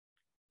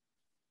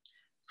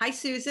Hi,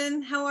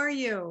 Susan. How are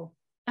you?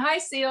 Hi,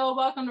 Seal.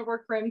 Welcome to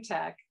Workroom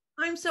Tech.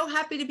 I'm so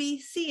happy to be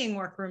seeing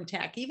Workroom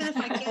Tech, even if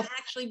I can't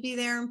actually be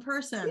there in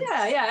person.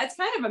 Yeah, it's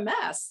kind of a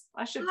mess.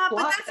 I should but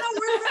that's how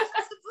Workroom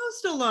is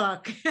supposed to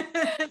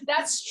look.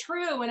 That's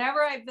true.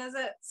 Whenever I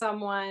visit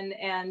someone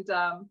and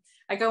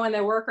I go in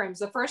their workrooms,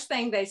 the first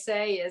thing they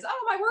say is,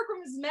 "Oh, my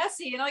workroom is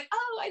messy," and I'm like,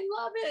 "Oh,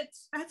 I love it.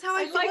 That's how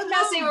I feel like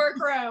messy home.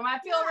 Workroom. I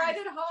feel right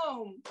at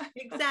home.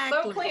 Exactly.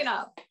 Don't clean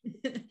up."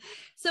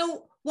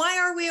 So why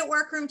are we at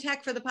Workroom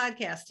Tech for the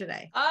podcast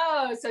today?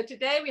 Oh, so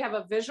today we have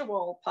a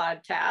visual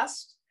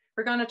podcast.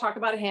 We're going to talk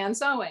about hand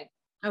sewing.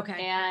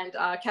 Okay. And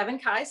Kevin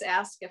Kais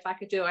asked if I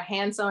could do a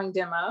hand sewing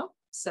demo.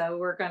 So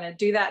we're going to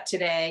do that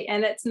today.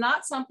 And it's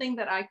not something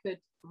that I could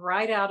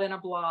write out in a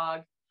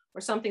blog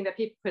or something that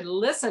people could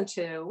listen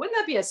to. Wouldn't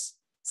that be a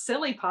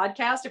silly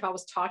podcast if I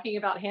was talking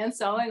about hand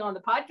sewing on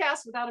the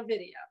podcast without a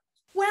video?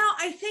 Well,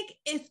 I think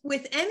if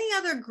with any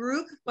other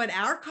group but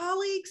our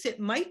colleagues, it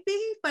might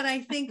be. But I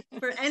think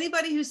for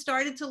anybody who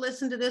started to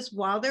listen to this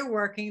while they're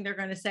working, they're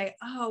going to say,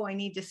 "Oh, I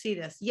need to see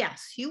this."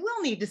 Yes, you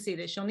will need to see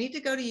this. You'll need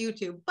to go to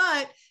YouTube,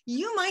 but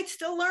you might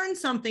still learn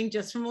something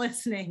just from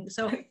listening.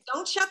 So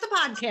don't shut the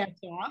podcast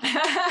off.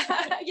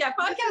 Yeah,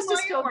 podcast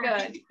is still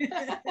good.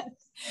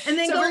 And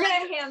then so we're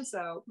going to hand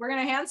sew. We're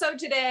going to hand sew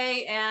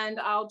today, and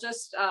I'll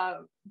just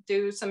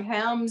do some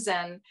hems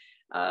and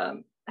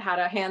how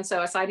to hand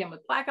sew a side hem with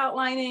black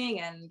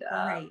outlining and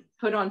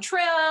put on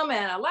trim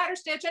and a ladder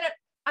stitch in it.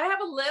 I have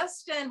a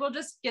list and we'll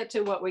just get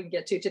to what we can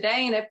get to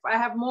today. And if I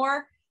have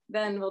more,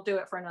 then we'll do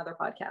it for another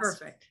podcast.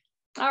 Perfect.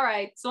 All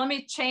right. So let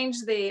me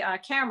change the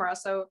camera.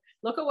 So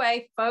look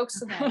away,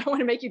 folks. Okay. I don't want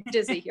to make you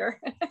dizzy here.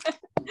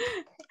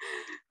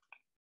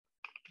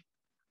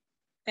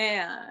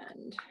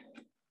 And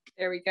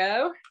there we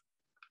go.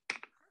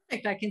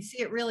 Perfect. I can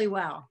see it really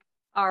well.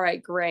 All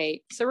right,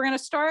 great. So we're going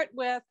to start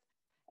with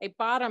a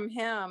bottom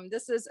hem.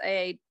 This is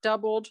a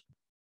doubled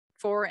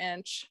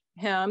 4-inch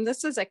hem.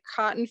 This is a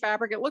cotton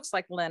fabric. It looks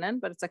like linen,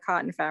 but it's a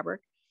cotton fabric.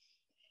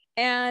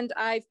 And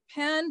I've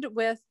pinned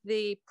with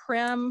the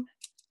Prim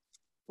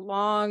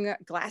long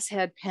glass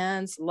head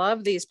pins.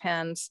 Love these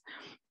pins.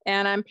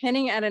 And I'm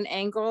pinning at an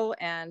angle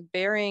and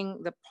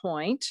bearing the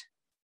point.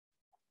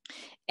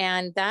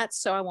 And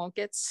that's so I won't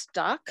get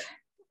stuck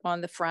on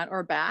the front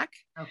or back.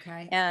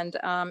 Okay. And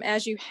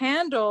as you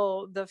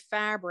handle the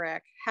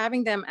fabric,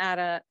 having them at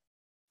a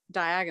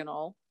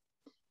diagonal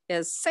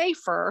is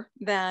safer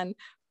than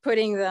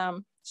putting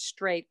them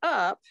straight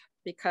up,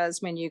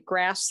 because when you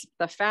grasp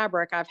the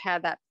fabric, I've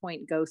had that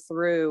point go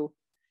through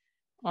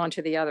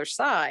onto the other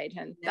side,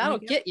 and that'll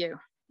get you.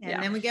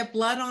 And then we get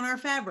blood on our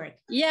fabric.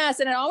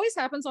 Yes, and it always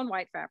happens on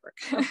white fabric.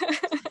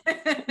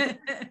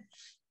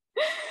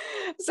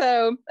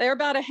 So they're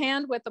about a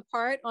hand width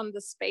apart on the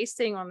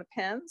spacing on the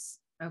pins.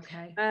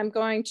 Okay. I'm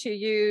going to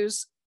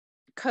use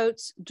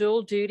Coats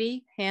Dual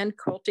Duty hand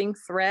quilting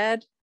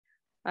thread.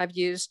 I've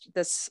used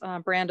this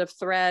brand of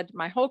thread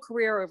my whole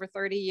career, over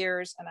 30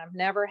 years, and I've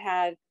never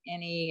had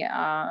any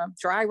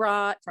dry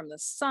rot from the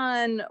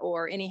sun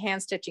or any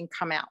hand stitching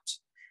come out.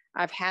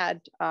 I've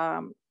had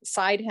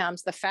side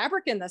hems, the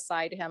fabric in the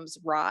side hems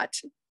rot,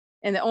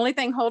 and the only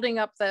thing holding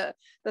up the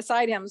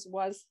side hems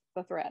was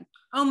the thread.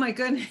 Oh my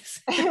goodness.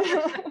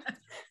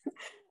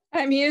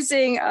 I'm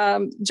using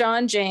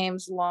John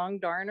James long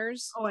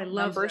darners. Oh, I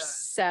love number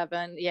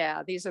 7.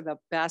 Yeah, these are the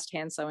best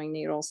hand sewing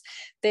needles.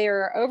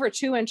 They're over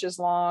 2 inches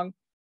long,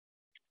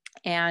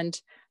 and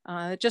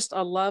just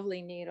a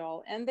lovely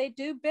needle. And they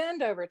do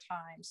bend over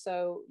time.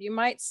 So you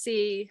might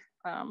see,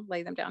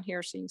 lay them down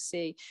here so you can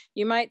see,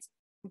 you might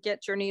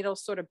get your needle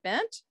sort of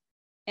bent.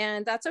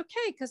 And that's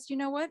okay, because you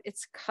know what?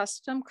 It's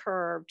custom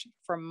curved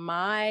for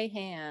my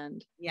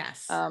hand.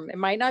 Yes. It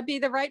might not be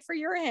the right for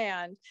your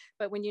hand,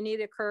 but when you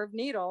need a curved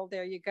needle,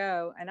 there you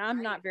go. And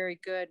I'm not very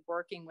good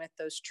working with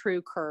those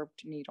true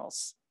curved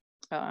needles.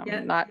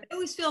 They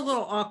always feel a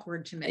little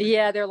awkward to me.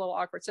 Yeah, they're a little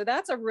awkward. So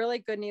that's a really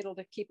good needle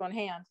to keep on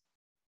hand.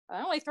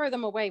 I only throw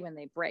them away when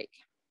they break.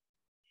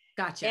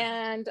 Gotcha.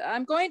 And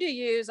I'm going to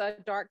use a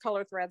dark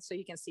color thread so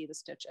you can see the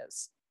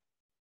stitches.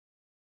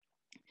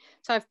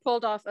 So I've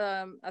pulled off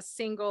a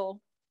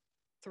single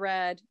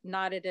thread,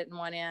 knotted it in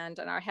one end,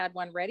 and I had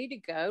one ready to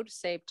go to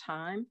save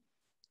time.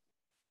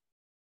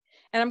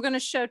 And I'm going to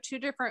show 2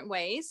 different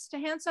ways to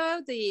hand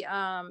sew. The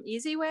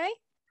easy way,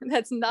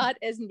 that's not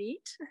as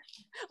neat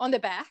on the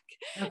back.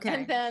 Okay.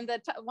 And then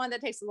the one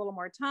that takes a little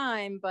more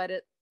time, but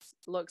it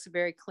looks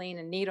very clean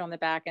and neat on the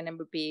back, and it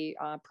would be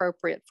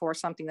appropriate for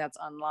something that's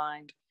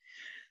unlined.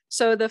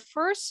 So the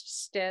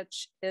first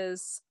stitch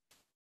is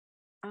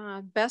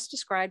best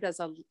described as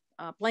a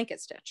blanket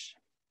stitch.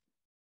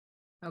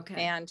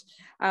 Okay. And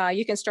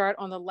you can start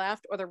on the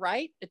left or the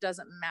right. It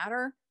doesn't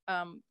matter.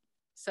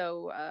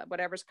 So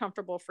whatever's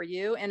comfortable for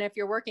you. And if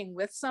you're working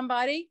with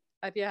somebody,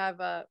 if you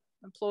have an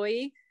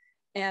employee,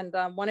 and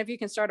one of you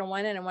can start on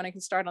one end and one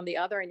can start on the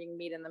other, and you can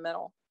meet in the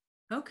middle.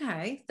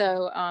 Okay.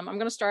 So I'm going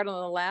to start on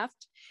the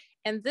left.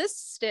 And this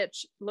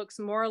stitch looks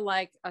more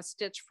like a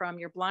stitch from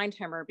your blind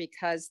hemmer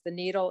because the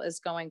needle is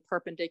going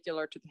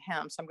perpendicular to the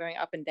hem. So I'm going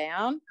up and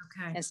down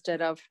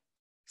instead of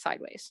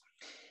sideways.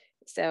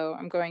 So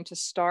I'm going to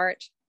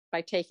start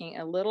by taking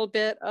a little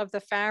bit of the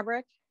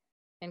fabric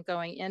and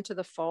going into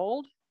the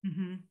fold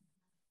and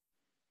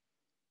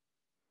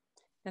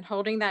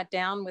holding that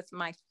down with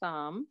my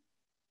thumb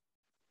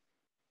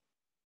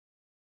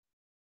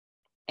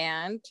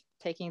and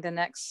taking the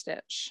next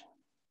stitch.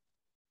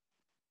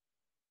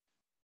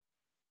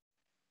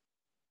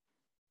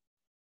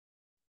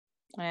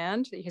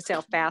 And you can see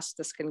how fast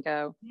this can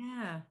go.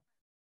 Yeah.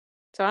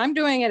 So I'm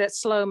doing it at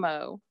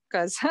slow-mo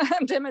because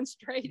I'm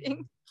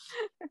demonstrating.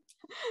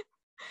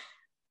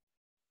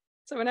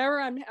 So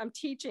whenever I'm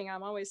teaching,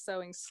 I'm always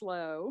sewing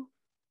slow.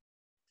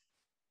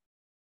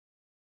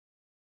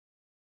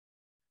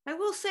 I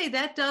will say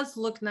that does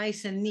look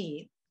nice and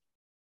neat.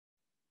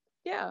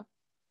 Yeah.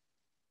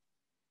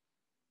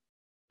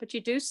 But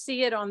you do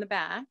see it on the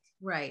back.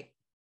 Right.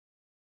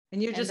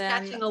 And you're just then,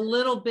 catching a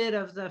little bit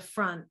of the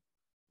front.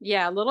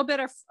 Yeah, a little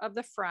bit of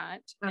the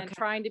front Okay. and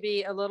trying to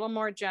be a little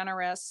more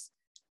generous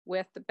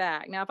with the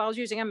back. Now, if I was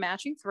using a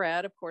matching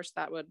thread, of course,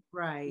 that would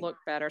look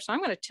better. So I'm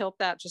going to tilt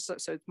that just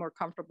so it's more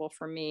comfortable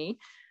for me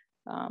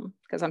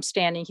because I'm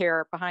standing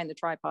here behind the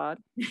tripod.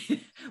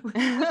 With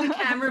the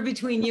camera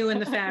between you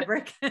and the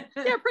fabric.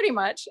 Yeah, pretty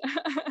much.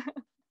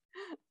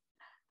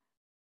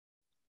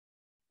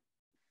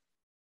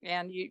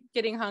 And you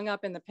getting hung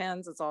up in the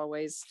pins is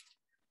always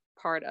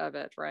part of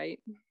it, right?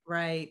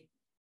 Right.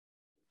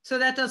 So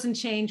that doesn't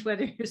change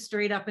whether you're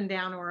straight up and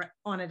down or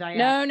on a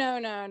diagonal.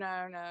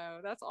 No.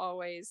 That's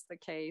always the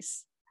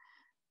case.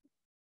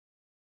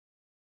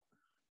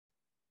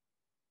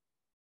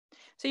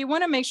 So you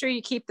want to make sure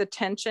you keep the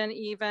tension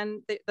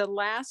even. The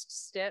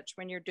last stitch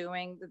when you're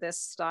doing this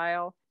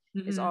style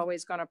is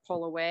always going to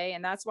pull away.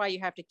 And that's why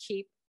you have to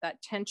keep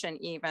that tension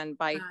even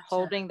by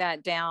holding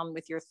that down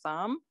with your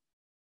thumb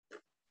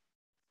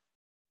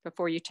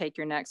before you take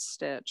your next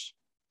stitch.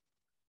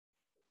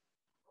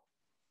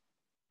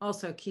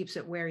 Also keeps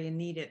it where you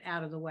need it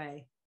out of the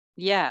way.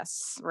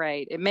 Yes,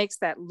 right. It makes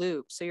that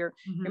loop. So you're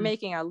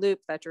making a loop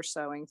that you're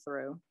sewing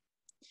through.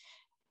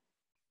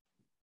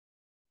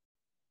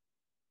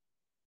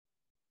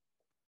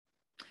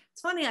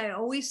 It's funny, I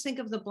always think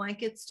of the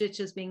blanket stitch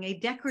as being a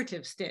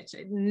decorative stitch.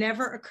 It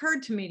never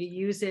occurred to me to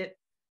use it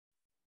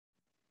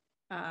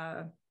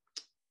the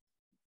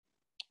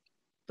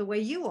way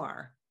you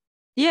are.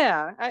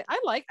 Yeah, I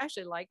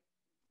actually like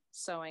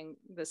sewing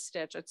this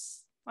stitch.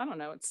 I don't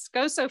know, it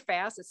goes so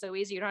fast. It's so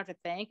easy. You don't have to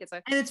think.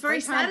 And it's very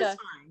satisfying.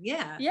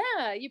 Yeah.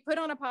 Yeah. You put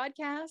on a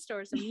podcast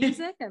or some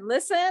music and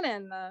listen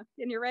and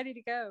you're ready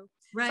to go.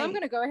 Right. So I'm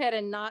going to go ahead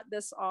and knot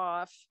this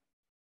off.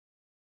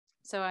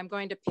 So I'm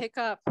going to pick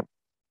up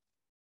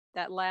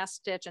that last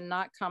stitch and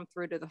not come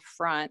through to the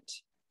front.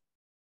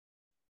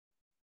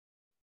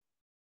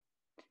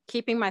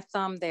 Keeping my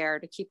thumb there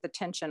to keep the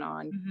tension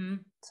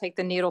on. Take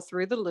the needle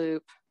through the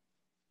loop.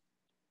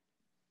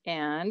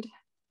 And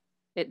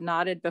it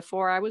knotted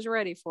before I was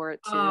ready for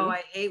it to. Oh,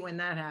 I hate when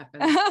that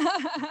happens.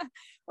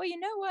 Well, you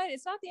know what?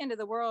 It's not the end of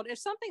the world. If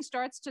something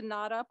starts to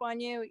knot up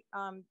on you,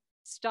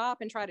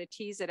 stop and try to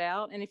tease it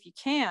out. And if you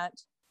can't,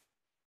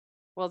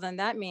 well, then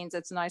that means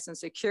it's nice and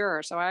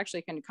secure. So I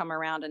actually can come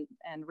around and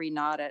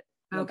re-knot it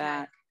in the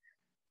back.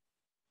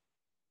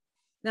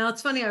 Now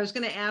it's funny. I was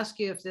going to ask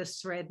you if this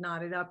thread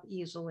knotted up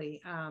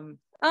easily.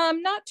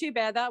 Not too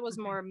bad. That was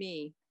more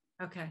me.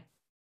 Okay.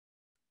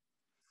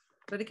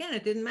 But again,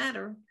 it didn't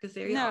matter because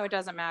there you are. No, it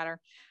doesn't matter.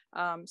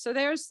 So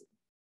there's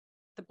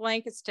the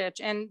blanket stitch,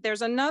 and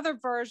there's another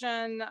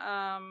version.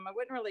 I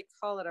wouldn't really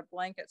call it a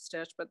blanket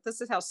stitch, but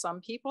this is how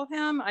some people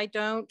hem. I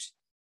don't,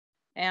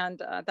 and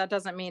that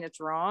doesn't mean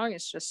it's wrong.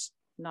 It's just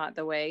not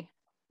the way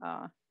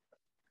I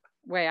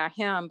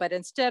hem. But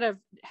instead of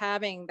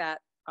having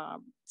that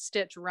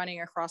stitch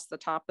running across the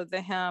top of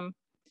the hem,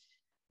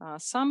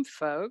 some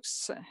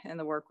folks in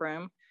the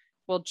workroom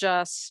will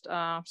just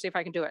see if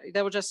I can do it.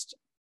 They will just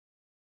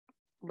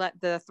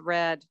let the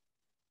thread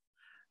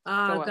go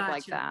up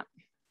like that.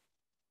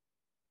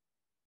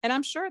 And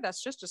I'm sure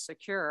that's just as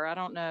secure. I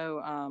don't know.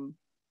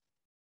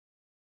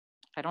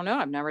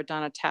 I've never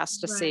done a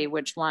test to see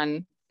which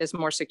one is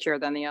more secure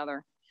than the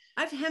other.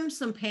 I've hemmed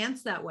some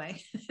pants that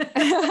way.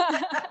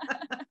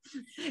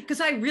 Because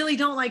I really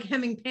don't like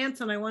hemming pants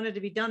and I want it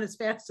to be done as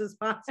fast as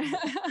possible.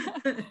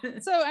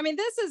 So, I mean,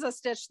 this is a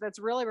stitch that's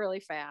really,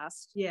 really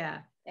fast. Yeah.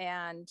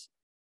 And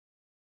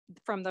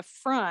from the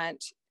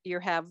front, you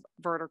have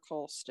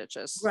vertical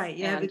stitches. Right.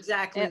 You have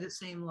exactly the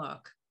same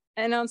look.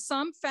 And on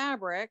some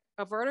fabric,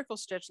 a vertical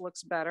stitch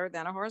looks better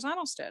than a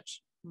horizontal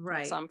stitch.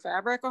 Right. Some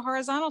fabric, a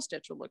horizontal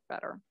stitch will look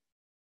better.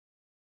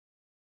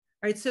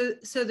 All right. So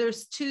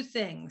there's two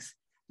things.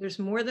 There's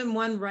more than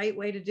one right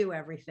way to do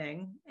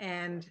everything.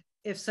 And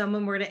if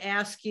someone were to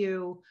ask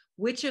you,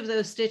 which of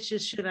those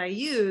stitches should I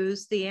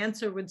use? The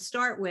answer would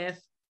start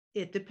with,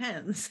 it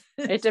depends.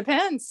 It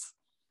depends.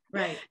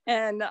 Right.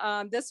 And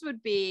this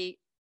would be,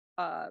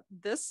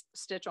 this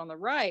stitch on the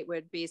right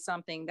would be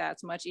something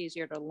that's much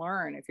easier to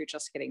learn if you're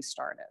just getting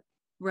started.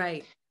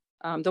 Right.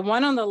 The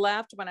one on the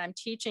left, when I'm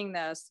teaching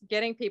this,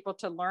 getting people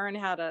to learn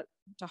how to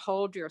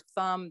hold your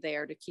thumb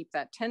there to keep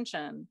that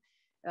tension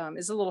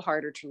is a little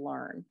harder to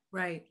learn.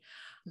 Right.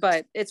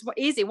 But it's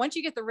easy. Once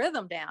you get the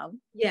rhythm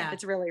down, yeah,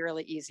 it's really,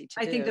 really easy to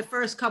I do. think the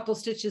first couple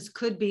stitches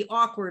could be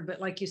awkward,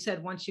 but like you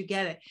said, once you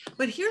get it.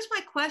 But here's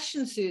my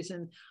question,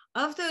 Susan.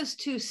 Of those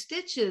 2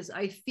 stitches,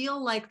 I feel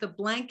like the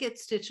blanket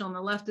stitch on the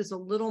left is a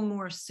little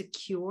more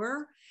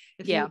secure.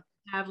 If you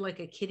have like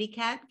a kitty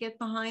cat get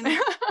behind it,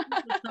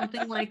 or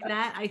something like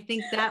that, I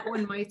think that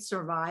one might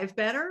survive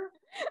better.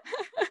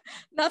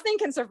 Nothing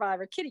can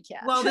survive a kitty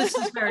cat. Well, this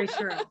is very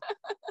true.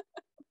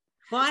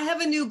 Well, I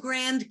have a new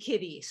grand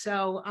kitty,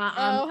 so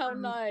how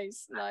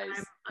nice.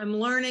 I'm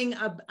learning.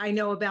 I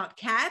know about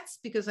cats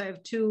because I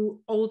have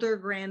 2 older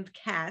grand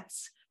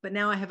cats, but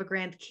now I have a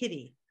grand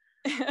kitty.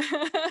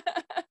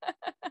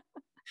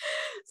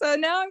 So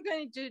now I'm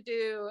going to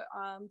do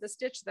the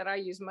stitch that I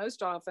use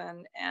most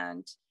often,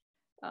 and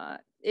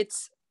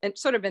it's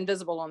sort of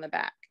invisible on the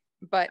back,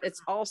 but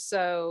it's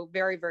also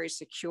very, very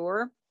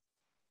secure.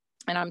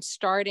 And I'm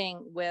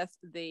starting with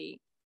the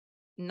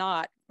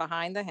knot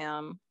behind the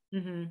hem.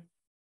 Mm-hmm.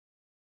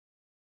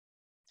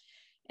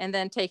 And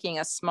then taking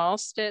a small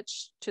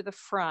stitch to the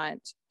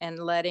front and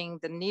letting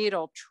the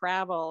needle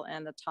travel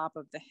in the top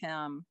of the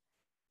hem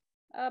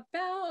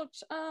about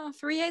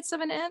 3/8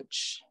 of an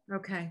inch.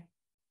 Okay.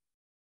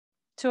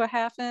 To a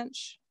 1/2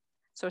 inch.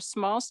 So a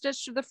small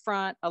stitch to the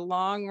front, a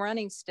long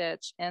running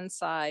stitch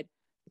inside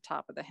the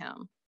top of the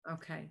hem.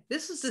 Okay.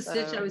 This is the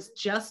stitch I was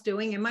just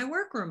doing in my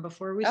workroom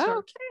before we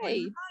started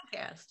the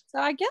podcast. So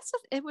I guess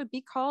it would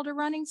be called a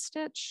running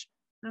stitch.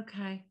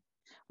 Okay.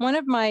 One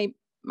of my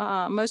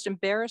most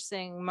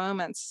embarrassing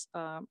moments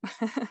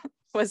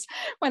was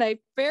when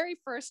very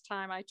first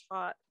time I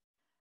taught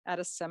at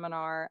a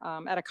seminar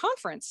at a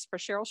conference for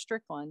Cheryl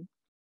Strickland.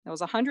 There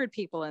was 100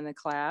 people in the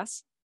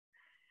class,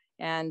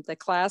 and the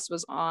class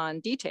was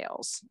on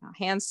details,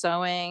 hand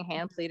sewing,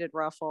 hand pleated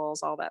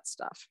ruffles, all that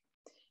stuff.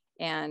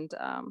 And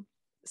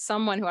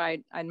someone who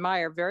I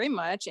admire very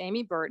much,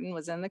 Amy Burton,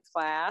 was in the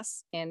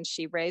class, and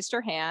she raised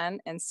her hand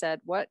and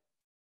said, "What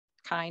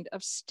kind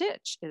of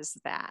stitch is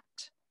that?"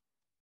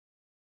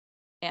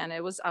 And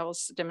I was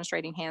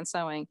demonstrating hand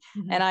sewing.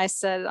 Mm-hmm. And I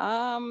said,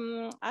 I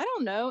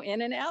don't know,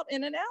 in and out,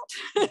 in and out.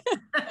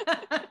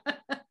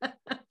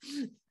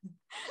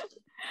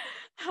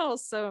 I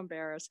was so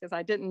embarrassed because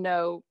I didn't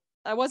know,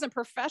 I wasn't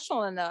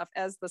professional enough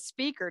as the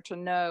speaker to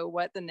know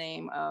what the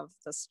name of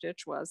the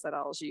stitch was that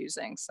I was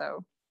using.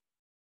 So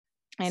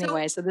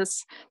anyway, so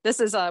this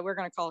is, we're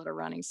going to call it a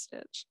running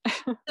stitch.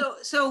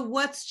 So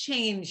what's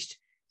changed?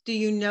 Do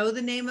you know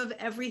the name of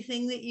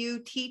everything that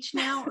you teach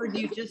now, or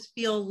do you just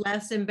feel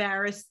less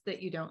embarrassed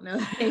that you don't know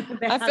the name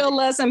of it? I feel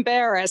less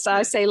embarrassed.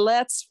 I say,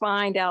 let's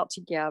find out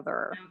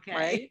together.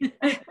 Okay.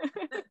 Right?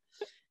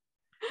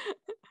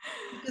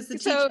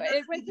 So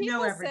when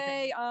people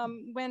say,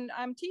 when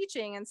I'm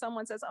teaching and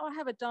someone says, "Oh, I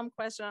have a dumb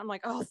question," I'm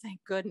like, "Oh, thank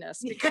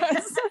goodness,"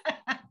 because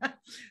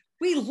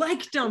we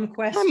like dumb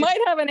questions. I might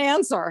have an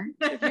answer.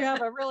 If you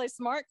have a really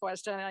smart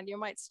question, and you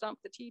might stump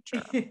the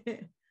teacher.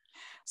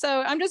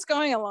 So I'm just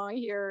going along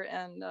here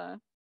and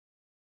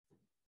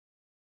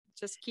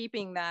just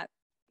keeping that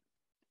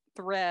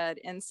thread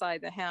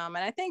inside the hem.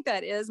 And I think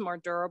that is more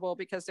durable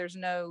because there's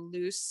no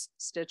loose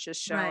stitches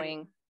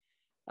showing.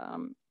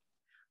 Right.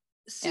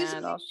 Susan,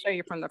 and I'll show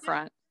you from the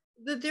front.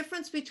 The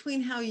difference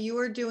between how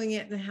you're doing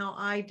it and how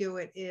I do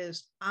it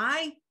is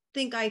I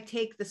think I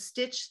take the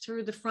stitch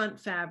through the front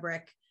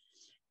fabric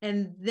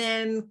and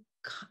then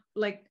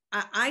like,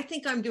 I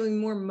think I'm doing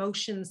more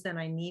motions than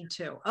I need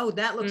to. Oh,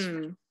 that looks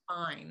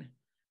fine.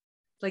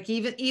 Like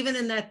even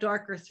in that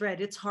darker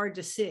thread, it's hard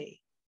to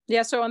see.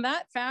 Yeah, so on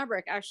that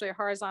fabric, actually a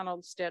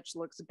horizontal stitch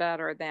looks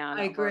better than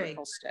a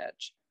vertical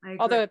stitch.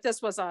 Although if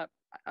this was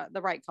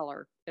the right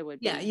color, it would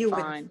be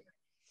fine.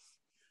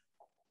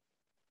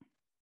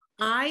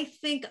 I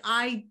think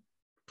I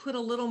put a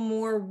little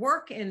more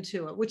work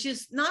into it, which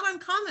is not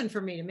uncommon for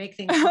me to make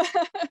things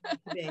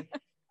big.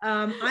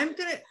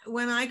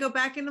 When I go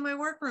back into my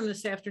workroom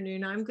this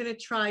afternoon, I'm gonna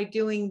try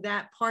doing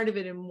that part of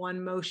it in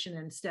one motion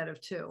instead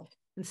of two,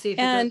 and see if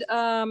it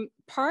does.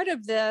 Part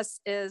of this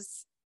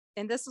is,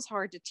 and this is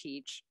hard to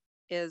teach,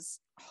 is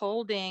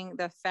holding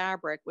the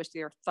fabric with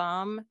your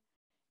thumb,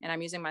 and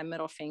I'm using my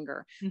middle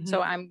finger. Mm-hmm.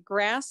 So I'm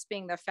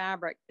grasping the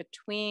fabric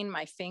between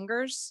my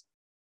fingers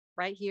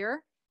right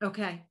here.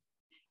 Okay.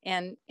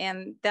 And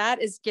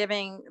that is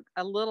giving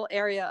a little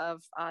area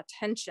of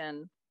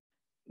tension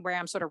where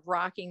I'm sort of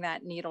rocking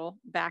that needle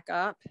back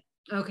up.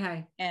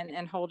 Okay.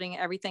 And holding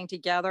everything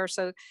together.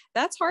 So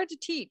that's hard to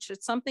teach.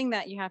 It's something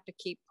that you have to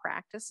keep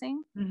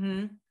practicing.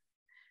 Mm-hmm.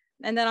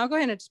 And then I'll go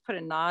ahead and just put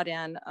a knot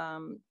in.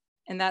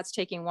 And that's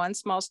taking one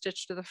small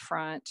stitch to the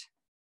front,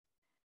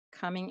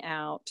 coming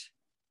out,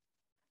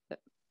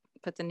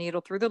 put the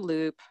needle through the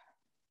loop.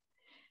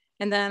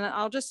 And then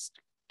I'll just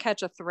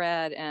catch a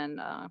thread and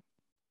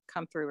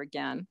come through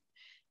again.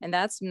 And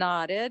that's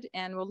knotted,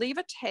 and we'll leave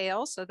a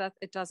tail so that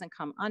it doesn't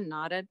come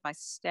unknotted by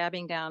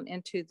stabbing down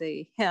into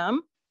the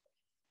hem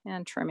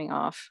and trimming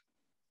off.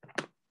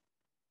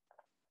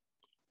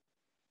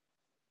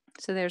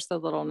 So there's the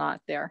little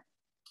knot there.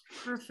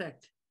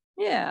 Perfect.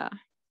 Yeah.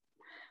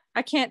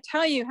 I can't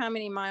tell you how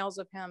many miles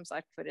of hems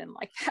I've put in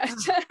like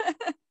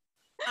that.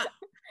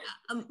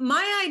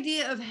 My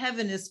idea of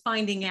heaven is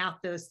finding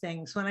out those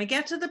things. When I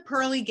get to the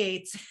pearly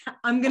gates,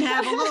 I'm going to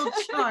have a little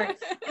chart.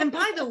 And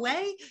by the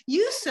way,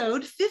 you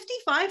sewed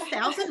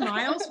 55,000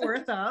 miles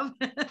worth of.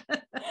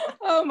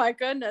 Oh my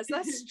goodness,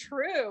 that's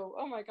true.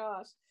 Oh my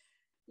gosh.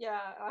 Yeah.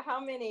 How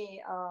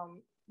many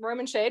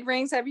Roman shade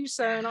rings have you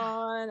sewn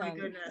on? My And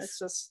goodness.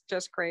 it's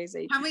just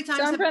crazy. How many times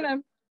So I'm have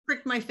gonna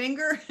pricked my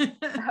finger?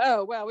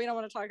 Oh, well, we don't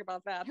want to talk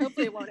about that.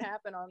 Hopefully it won't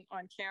happen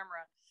on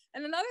camera.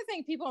 And another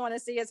thing people want to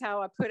see is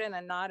how I put in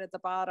a knot at the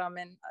bottom.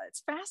 And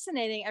it's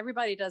fascinating.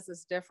 Everybody does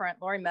this different.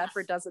 Lori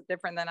Medford does it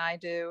different than I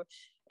do.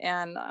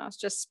 And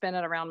just spin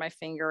it around my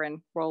finger and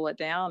roll it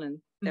down. And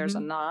there's a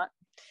knot.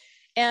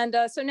 And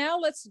so now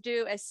let's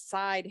do a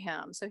side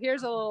hem. So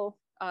here's a little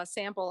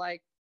sample I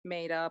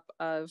made up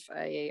of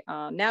a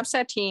nap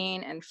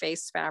sateen and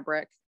face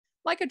fabric,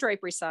 like a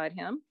drapery side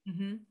hem.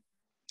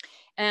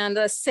 And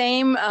the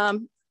same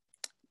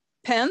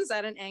pins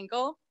at an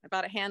angle,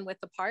 about a hand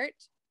width apart.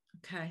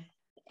 Okay.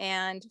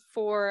 And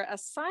for a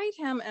side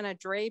hem and a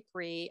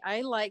drapery,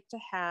 I like to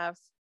have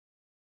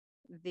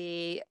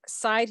the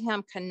side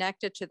hem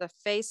connected to the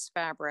face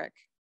fabric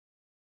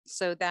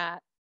so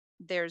that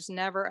there's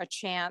never a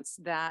chance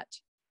that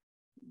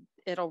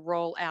it'll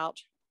roll out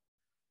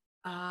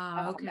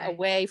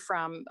away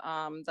from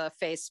the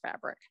face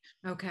fabric.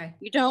 Okay.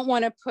 You don't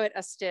want to put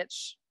a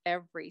stitch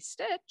every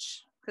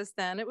stitch because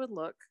then it would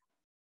look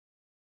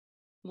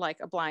like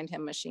a blind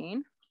hem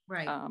machine.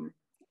 Right.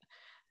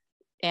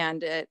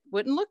 And it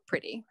wouldn't look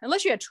pretty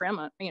unless you had trim,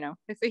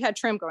 if we had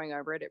trim going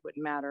over it, it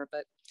wouldn't matter.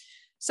 But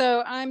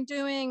so I'm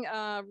doing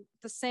the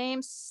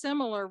same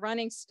similar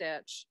running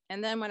stitch.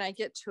 And then when I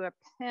get to a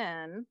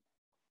pin,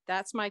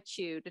 that's my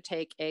cue to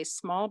take a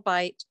small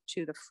bite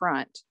to the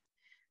front.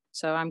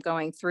 So I'm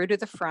going through to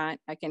the front.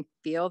 I can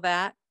feel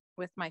that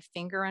with my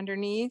finger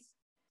underneath,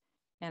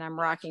 and I'm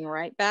rocking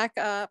right back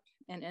up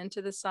and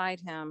into the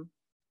side hem.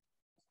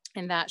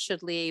 And that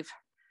should leave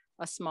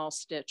a small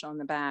stitch on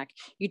the back.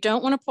 You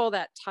don't want to pull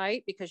that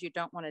tight because you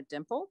don't want to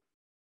dimple.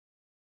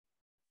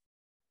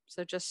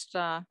 So just,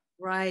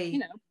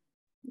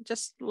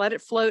 just let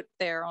it float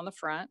there on the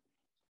front.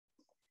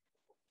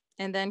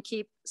 And then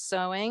keep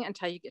sewing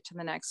until you get to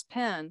the next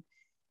pin.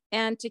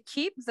 And to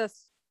keep the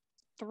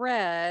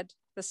thread,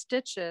 the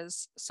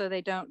stitches, so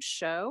they don't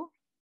show,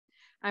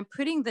 I'm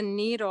putting the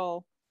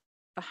needle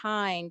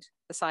behind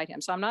the side hem.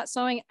 So I'm not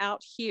sewing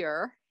out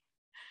here.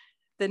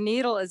 The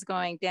needle is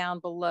going down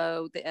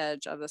below the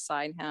edge of the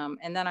side hem,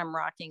 and then I'm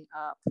rocking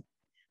up.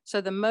 So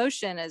the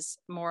motion is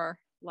more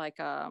like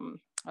a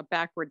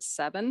backward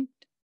 7.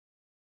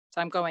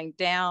 So I'm going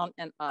down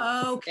and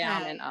up,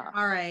 down and up.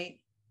 All right.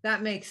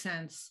 That makes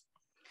sense.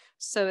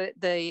 So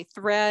the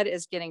thread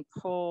is getting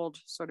pulled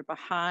sort of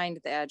behind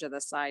the edge of the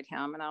side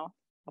hem, and I'll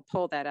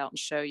pull that out and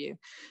show you.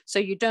 So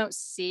you don't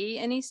see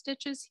any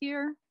stitches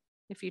here.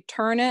 If you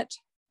turn it,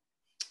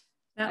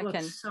 that I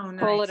can so nice.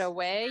 Pull it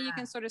away. Yeah. You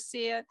can sort of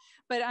see it,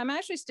 but I'm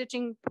actually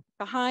stitching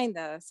behind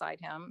the side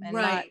hem and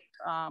not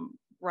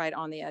right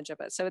on the edge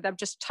of it. So I'm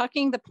just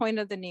tucking the point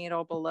of the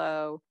needle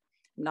below,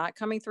 not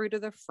coming through to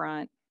the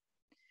front.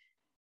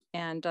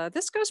 And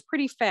this goes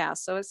pretty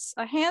fast. So it's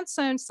a hand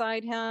sewn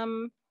side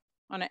hem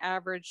on an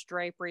average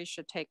drapery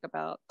should take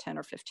about 10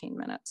 or 15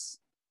 minutes.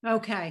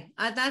 Okay.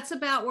 That's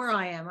about where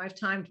I am. I've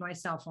timed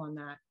myself on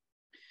that.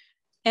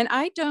 And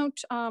I don't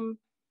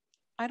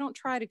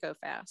try to go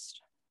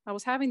fast. I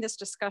was having this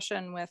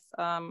discussion with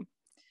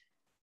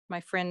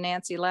my friend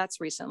Nancy Letts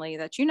recently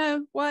that, you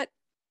know what,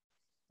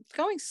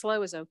 going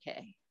slow is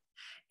okay.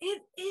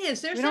 It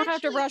is. We don't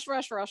have to rush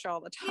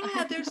all the time.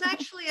 Yeah, there's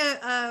actually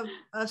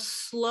a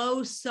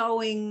slow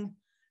sewing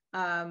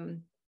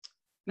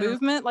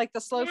movement, like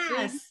the slow food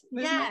movement.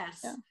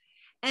 Yes. Yeah.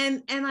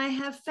 And I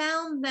have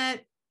found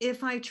that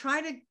if I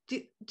try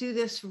to do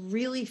this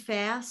really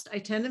fast, I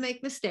tend to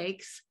make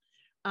mistakes.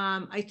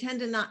 I tend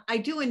to not. I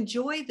do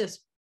enjoy this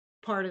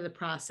part of the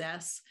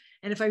process,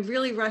 and if I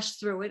really rush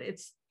through it,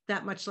 it's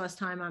that much less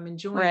time I'm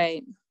enjoying.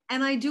 Right.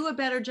 And I do a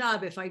better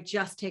job if I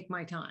just take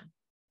my time.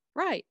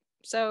 Right.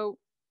 So,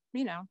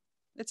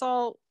 it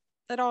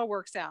all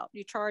works out.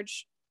 You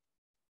charge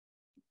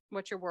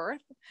what you're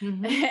worth,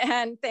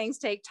 and things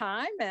take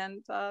time,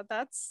 and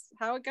that's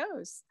how it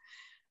goes.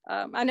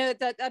 I know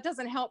that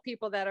doesn't help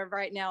people that are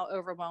right now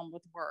overwhelmed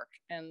with work,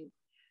 and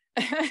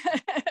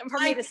for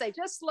me to say,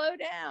 just slow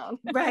down.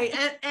 Right.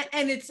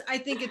 And I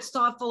think it's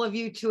thoughtful of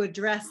you to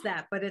address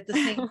that. But at the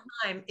same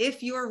time,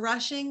 if you're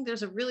rushing,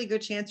 there's a really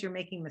good chance you're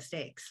making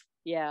mistakes.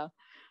 Yeah.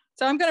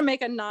 So I'm going to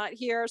make a knot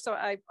here. So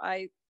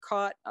I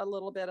caught a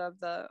little bit of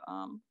the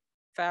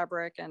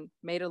fabric and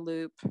made a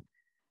loop,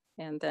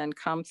 and then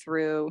come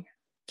through,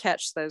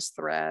 catch those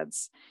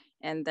threads,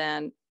 and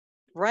then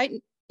right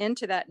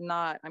into that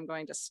knot, I'm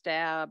going to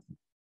stab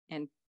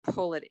and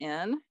pull it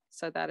in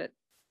so that it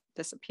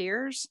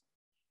disappears.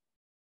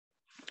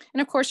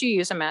 And of course you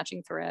use a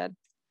matching thread.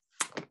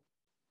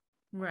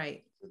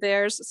 Right.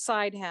 There's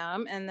side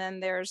hem, and then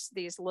there's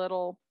these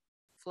little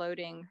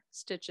floating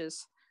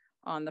stitches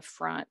on the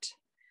front.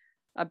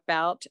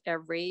 about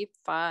every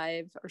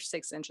 5 or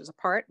 6 inches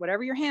apart,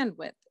 whatever your hand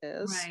width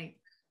is. Right.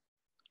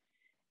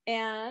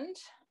 And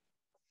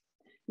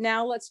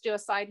now let's do a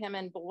side hem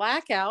in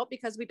blackout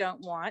because we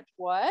don't want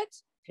what?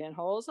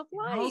 Pinholes of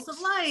light. Pinholes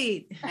of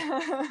light.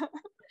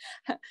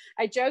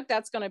 I joke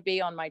that's going to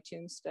be on my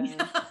tombstone.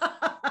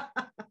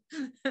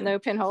 No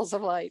pinholes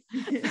of light.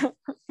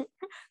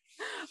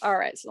 All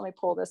right, so let me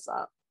pull this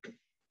up.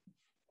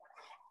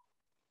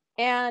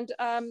 And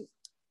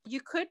you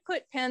could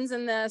put pins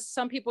in this.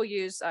 Some people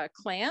use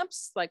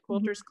clamps, like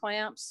quilters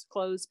clamps,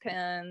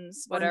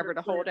 clothespins, whatever,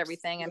 to hold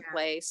everything in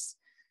place.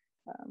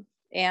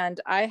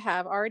 And I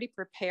have already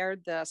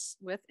prepared this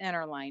with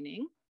inner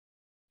lining.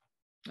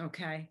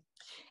 Okay.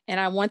 And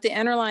I want the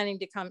inner lining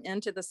to come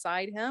into the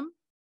side hem.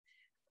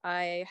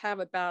 I have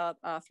about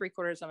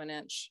 3/4 of an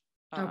inch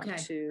about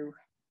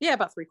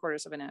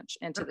 3/4 of an inch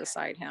into the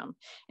side hem.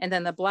 And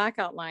then the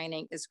blackout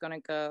lining is going to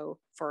go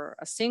for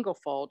a single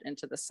fold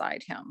into the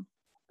side hem.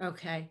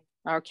 Okay.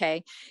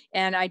 Okay.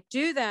 And I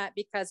do that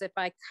because if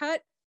I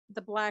cut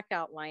the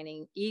blackout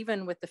lining,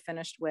 even with the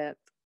finished width,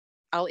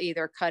 I'll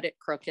either cut it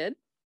crooked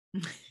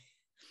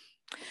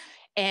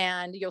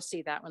and you'll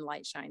see that when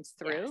light shines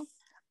through,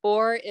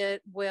 or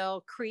it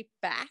will creep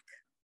back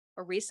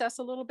or recess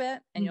a little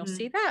bit and you'll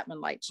see that when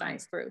light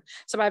shines through.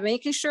 So by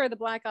making sure the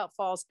blackout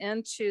falls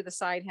into the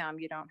side hem,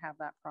 you don't have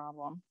that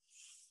problem.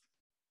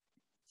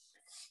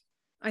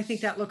 I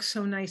think that looks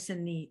so nice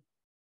and neat.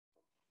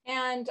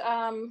 And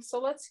so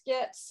let's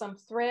get some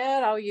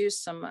thread. I'll use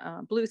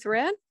some blue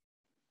thread.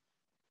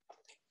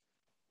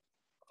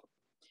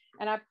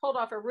 And I pulled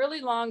off a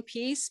really long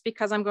piece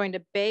because I'm going to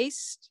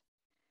baste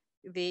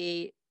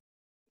the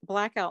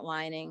blackout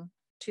lining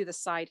to the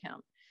side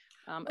hem.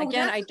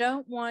 Again, I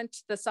don't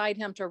want the side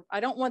hem I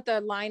don't want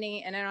the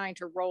lining and inner lining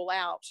to roll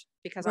out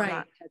because I'm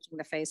not touching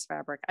the face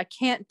fabric. I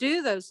can't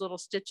do those little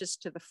stitches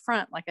to the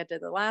front like I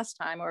did the last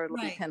time, or it'll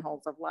be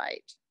pinholes of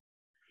light.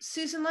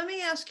 Susan, let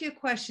me ask you a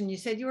question. You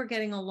said you were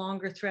getting a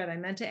longer thread. I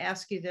meant to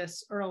ask you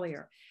this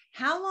earlier.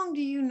 How long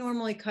do you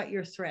normally cut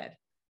your thread?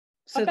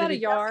 So about a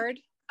yard.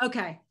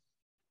 Okay.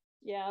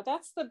 Yeah,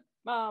 that's the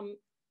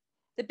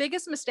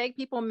biggest mistake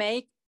people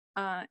make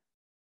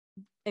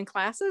in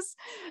classes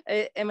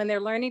and when they're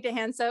learning to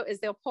hand sew is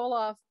they'll pull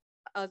off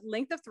a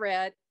length of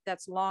thread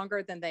that's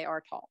longer than they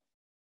are tall.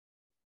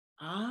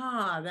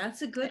 Ah,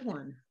 that's a good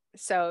one.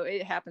 So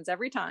it happens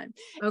every time.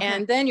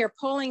 And then you're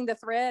pulling the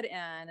thread in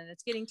and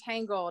it's getting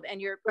tangled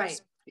and your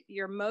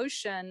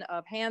motion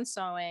of hand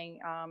sewing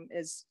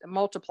is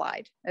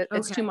multiplied.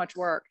 It's too much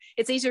work.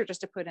 It's easier just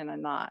to put in a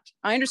knot.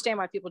 I understand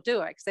why people do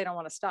it because they don't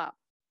want to stop.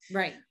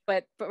 Right.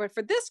 But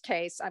for this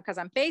case, because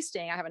I'm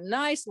basting, I have a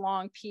nice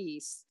long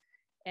piece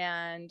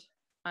and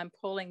I'm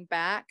pulling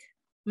back.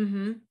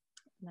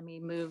 Let me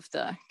move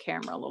the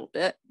camera a little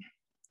bit.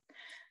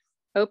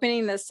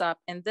 Opening this up,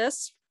 and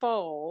this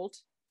fold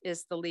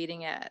is the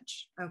leading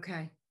edge.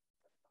 Okay.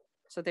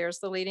 So there's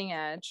the leading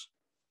edge.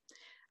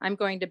 I'm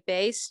going to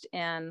baste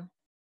in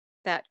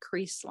that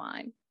crease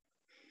line.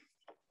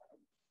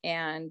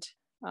 And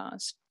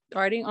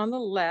starting on the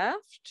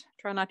left,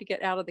 try not to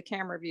get out of the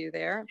camera view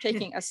there. I'm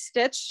taking a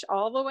stitch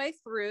all the way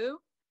through.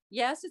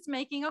 Yes, it's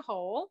making a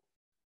hole,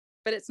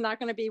 but it's not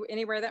going to be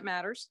anywhere that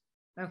matters.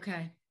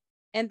 Okay.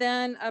 And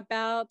then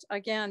about,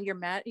 again,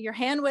 your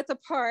hand width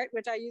apart,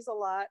 which I use a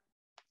lot.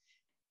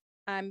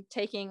 I'm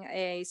taking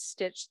a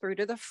stitch through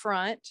to the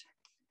front.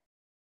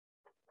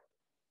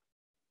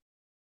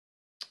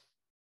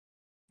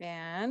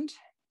 And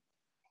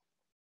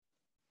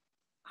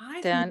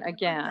then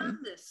again, done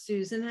this,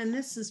 Susan, and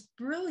this is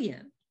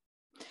brilliant.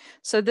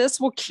 So this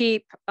will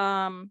keep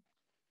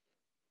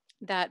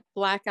that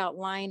blackout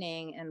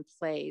lining in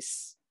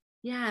place.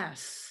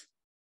 Yes.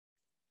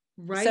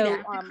 Right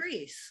at the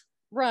crease.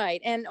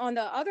 Right. And on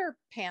the other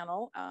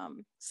panel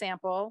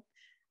sample,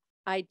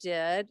 I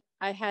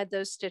had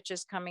those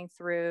stitches coming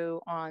through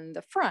on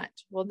the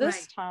front. Well,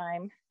 this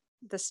time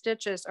the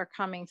stitches are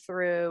coming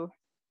through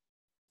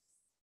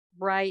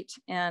right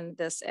in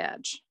this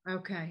edge.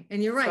 Okay.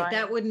 And you're right.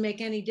 That wouldn't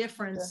make any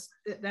difference.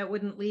 That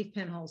wouldn't leave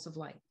pinholes of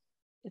light.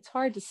 It's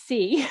hard to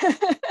see,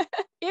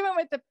 even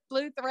with the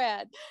blue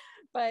thread.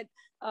 But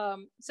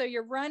so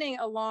you're running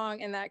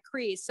along in that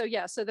crease. So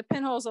yeah, so the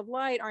pinholes of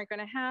light aren't going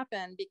to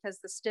happen because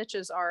the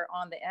stitches are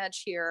on the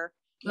edge here,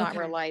 not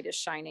where light is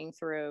shining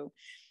through.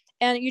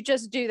 And you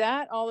just do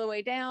that all the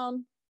way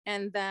down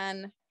and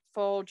then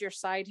fold your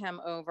side hem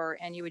over,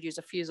 and you would use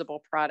a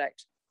fusible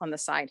product on the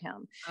side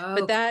hem.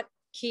 But that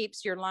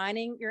keeps your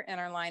lining, your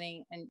inner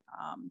lining, and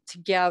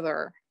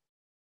together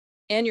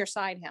in your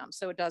side hem,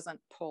 so it doesn't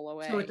pull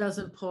away. So it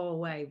doesn't pull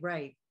away,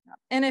 right?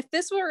 And if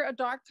this were a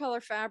dark color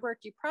fabric,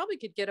 you probably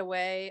could get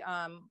away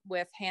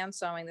with hand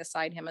sewing the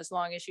side hem as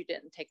long as you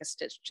didn't take a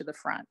stitch to the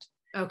front.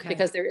 Okay.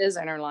 Because there is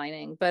inner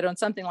lining, but on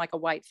something like a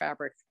white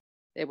fabric,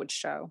 it would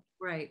show.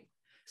 Right.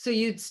 So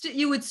you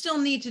would still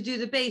need to do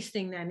the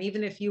basting then,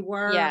 even if you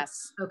were.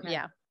 Yes. Okay.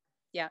 Yeah.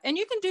 Yeah. And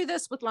you can do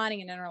this with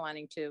lining and inner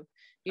lining too.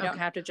 You don't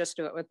have to just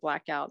do it with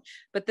blackout,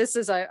 but this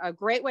is a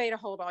great way to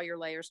hold all your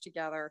layers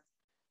together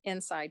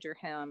inside your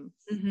hem.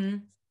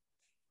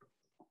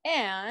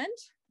 And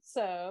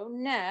so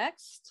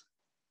next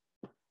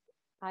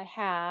I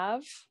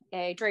have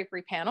a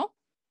drapery panel.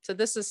 So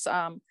this is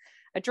a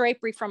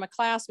drapery from a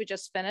class we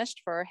just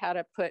finished for how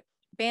to put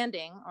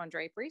banding on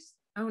draperies.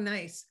 Oh,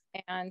 nice.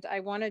 And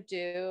I want to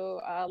do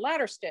a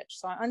ladder stitch.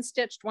 So I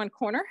unstitched one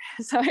corner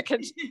so I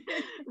could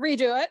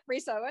redo it,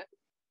 resew it.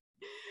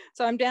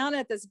 So I'm down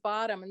at this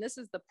bottom, and this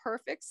is the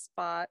perfect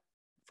spot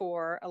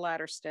for a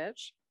ladder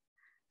stitch.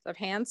 So I've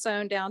hand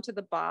sewn down to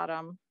the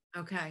bottom.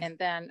 Okay. And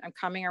then I'm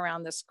coming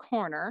around this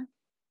corner,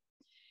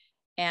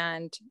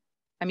 and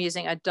I'm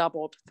using a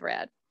doubled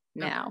thread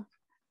now. Okay.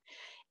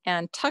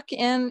 And tuck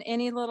in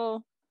any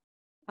little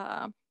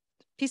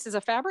pieces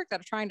of fabric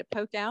that are trying to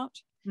poke out.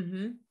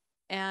 Mm-hmm.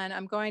 And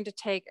I'm going to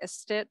take a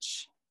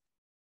stitch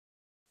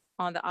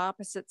on the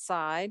opposite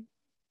side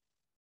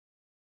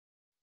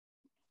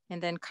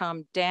and then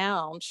come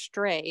down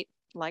straight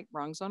like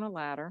rungs on a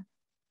ladder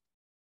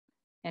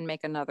and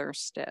make another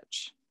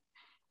stitch.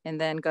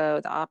 And then go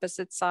the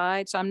opposite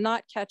side. So I'm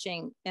not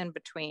catching in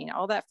between.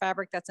 All that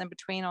fabric that's in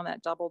between on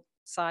that double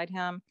side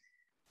hem,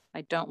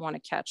 I don't want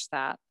to catch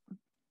that.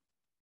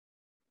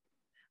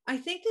 I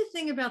think the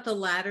thing about the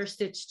ladder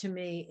stitch to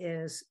me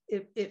is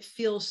it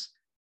feels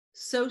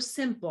so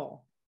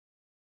simple,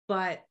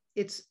 but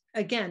it's,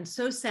 again,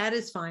 so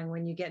satisfying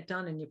when you get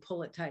done and you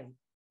pull it tight.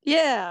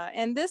 Yeah,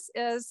 and this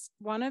is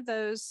one of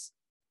those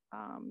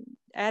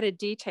added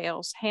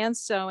details, hand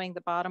sewing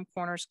the bottom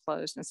corners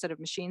closed instead of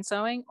machine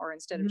sewing, or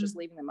instead of just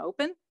leaving them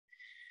open.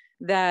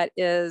 That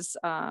is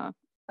a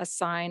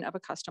sign of a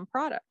custom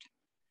product.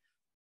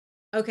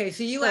 Okay,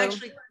 so you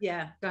actually,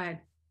 yeah, go ahead.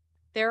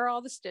 There are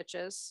all the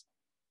stitches.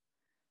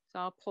 So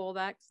I'll pull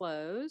that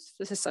closed.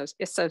 This is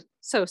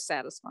so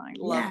satisfying.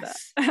 Love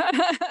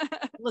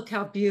that. Look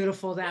how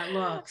beautiful that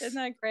looks. Isn't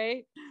that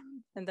great?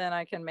 And then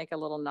I can make a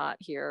little knot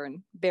here and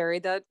bury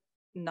the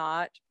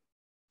knot,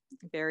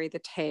 bury the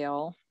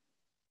tail.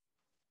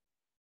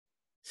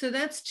 So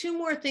that's two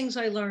more things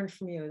I learned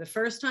from you. The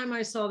first time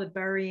I saw the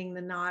burying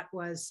the knot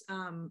was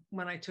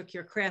when I took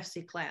your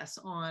Craftsy class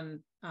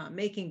on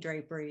making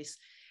draperies.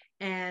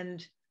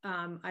 And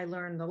I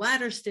learned the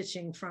ladder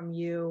stitching from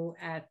you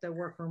at the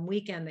workroom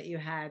weekend that you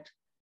had.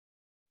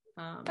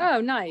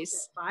 Oh,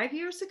 nice. 5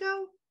 years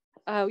ago?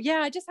 Oh, yeah.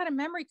 I just had a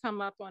memory come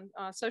up on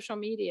social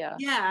media.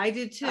 Yeah, I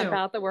did too.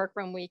 About the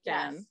workroom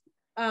weekend. Yes.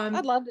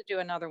 I'd love to do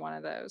another one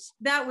of those.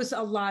 That was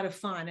a lot of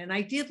fun. And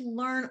I did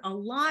learn a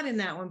lot in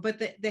that one. But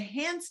the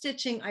hand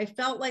stitching, I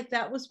felt like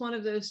that was one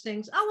of those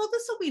things. Oh, well,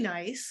 this will be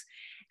nice.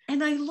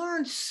 And I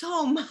learned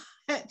so much.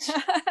 But,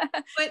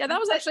 yeah, that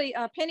was actually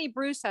Penny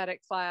Bruce had a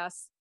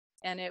class.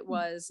 And it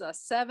was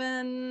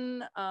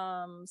 7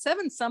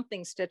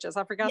 something stitches.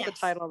 I forgot the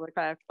title of the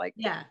class. Like,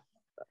 yeah.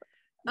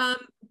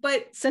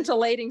 But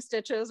scintillating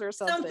stitches or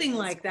something. Something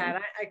like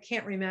that. I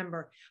can't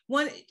remember.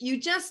 One,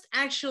 you just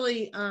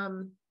actually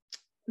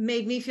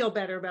made me feel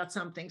better about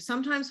something.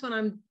 Sometimes when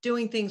I'm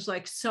doing things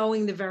like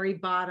sewing the very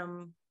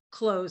bottom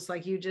close,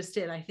 like you just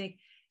did, I think,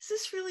 is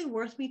this really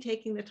worth me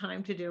taking the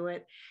time to do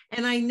it?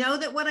 And I know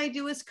that what I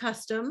do is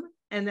custom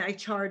and I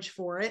charge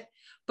for it.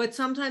 But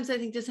sometimes I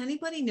think, does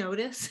anybody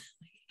notice?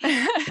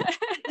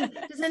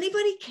 Does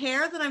anybody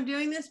care that I'm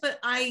doing this? But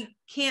I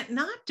can't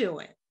not do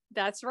it.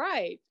 That's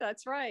right.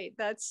 That's right.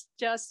 That's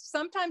just,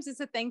 sometimes it's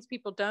the things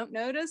people don't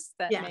notice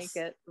that make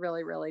it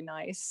really, really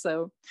nice.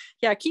 So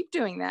yeah, keep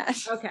doing that.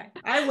 Okay,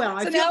 I will.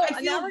 I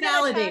feel we're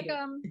validated.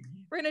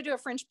 We're going to do a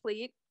French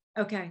pleat.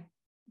 Okay.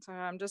 So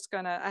I'm just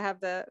going to, I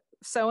have the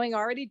sewing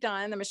already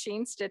done, the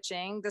machine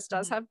stitching. This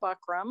does have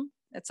buckram.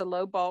 It's a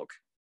low bulk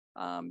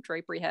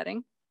drapery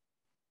heading.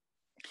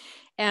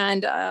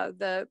 And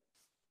the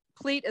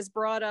pleat is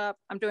brought up.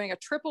 I'm doing a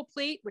triple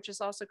pleat, which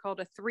is also called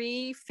a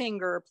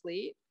 3-finger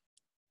pleat.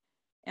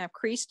 And I've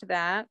creased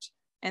that.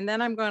 And then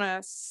I'm going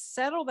to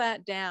settle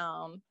that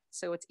down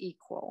so it's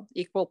equal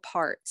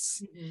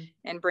parts,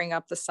 and bring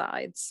up the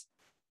sides.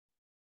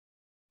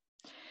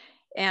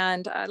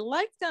 And I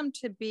like them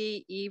to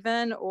be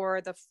even, or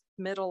the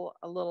middle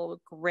a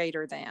little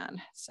greater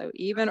than. So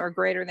even or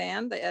greater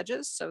than the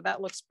edges. So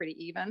that looks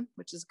pretty even,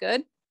 which is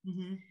good.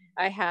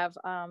 I have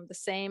the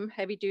same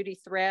heavy duty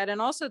thread,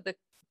 and also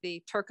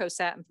the turquoise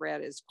satin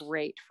thread is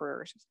great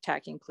for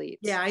tacking pleats.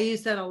 Yeah, I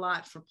use that a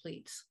lot for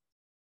pleats.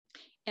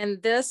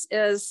 And this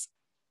is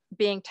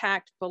being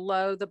tacked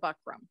below the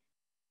buckram.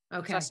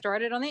 Okay. So I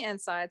started on the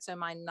inside, so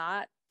my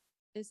knot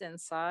is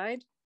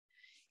inside,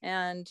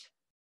 and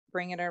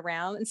bring it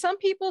around. And some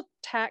people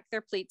tack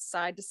their pleats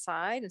side to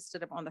side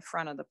instead of on the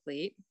front of the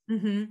pleat.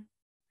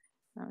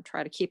 I'll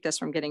try to keep this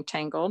from getting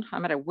tangled.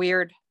 I'm at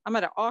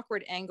an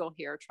awkward angle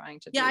here trying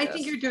to do this. I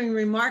think you're doing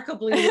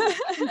remarkably well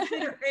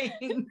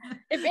considering.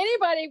 If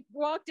anybody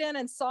walked in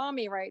and saw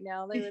me right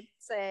now, they would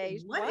say,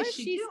 why is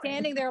she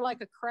standing there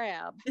like a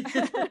crab?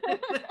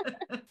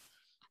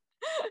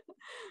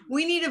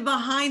 We need a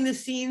behind the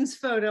scenes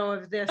photo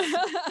of this.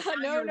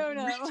 No.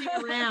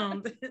 Reaching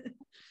around.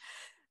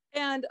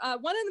 And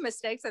one of the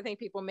mistakes I think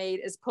people made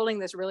is pulling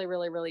this really,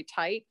 really, really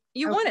tight.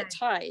 You want it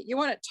tight. You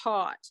want it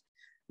taut.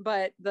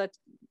 But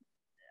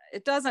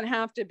it doesn't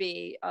have to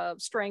be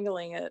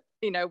strangling it,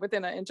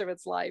 within an inch of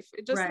its life.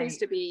 It just needs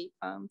to be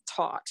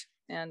taught.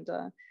 And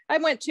I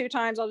went 2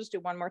 times. I'll just do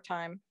one more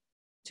time.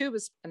 2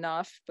 was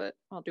enough, but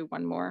I'll do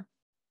one more.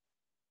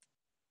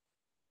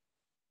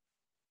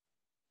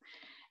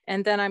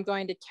 And then I'm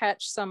going to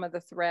catch some of the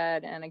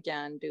thread and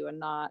again, do a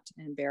knot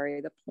and bury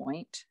the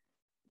point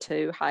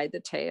to hide the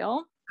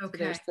tail. Okay.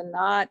 So there's the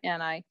knot,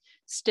 and I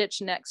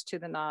stitch next to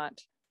the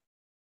knot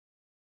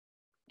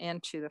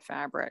into the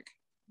fabric.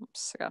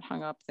 Oops, I got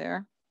hung up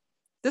there.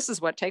 This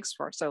is what takes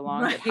for so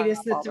long. Right,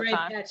 it's the thread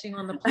catching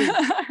on the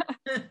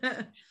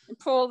pleat.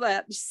 Pull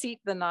that, seat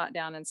the knot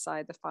down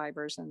inside the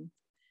fibers and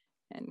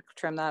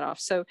trim that off.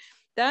 So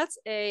that's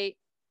a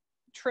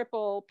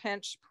triple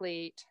pinch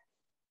pleat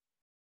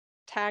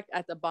tacked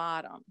at the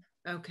bottom.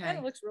 Okay. And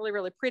it looks really,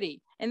 really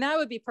pretty. And that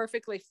would be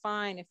perfectly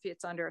fine if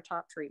it's under a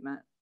top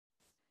treatment.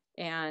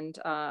 And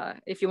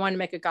if you want to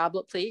make a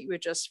goblet pleat, you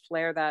would just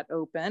flare that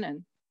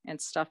open and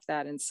stuff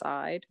that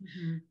inside.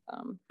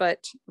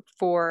 But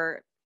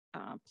for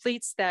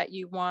pleats that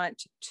you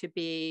want to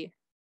be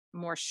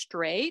more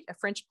straight, a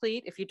French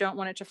pleat, if you don't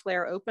want it to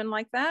flare open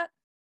like that,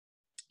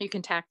 you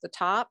can tack the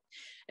top.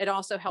 It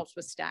also helps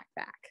with stack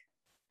back.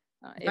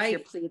 If your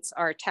pleats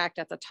are tacked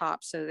at the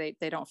top so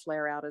they don't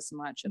flare out as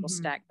much, it'll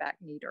stack back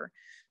neater.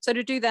 So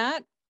to do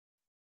that,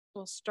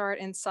 we'll start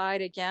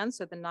inside again.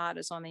 So the knot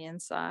is on the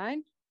inside,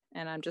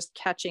 and I'm just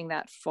catching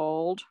that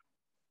fold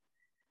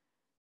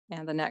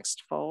and the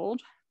next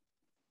fold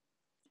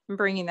and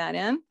bringing that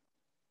in.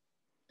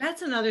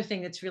 That's another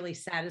thing that's really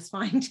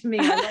satisfying to me.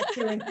 I like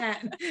doing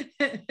that.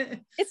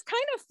 It's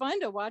kind of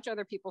fun to watch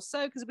other people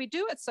sew because we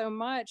do it so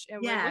much,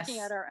 and we're looking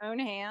at our own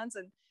hands,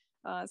 and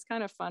it's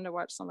kind of fun to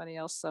watch somebody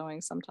else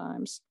sewing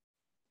sometimes.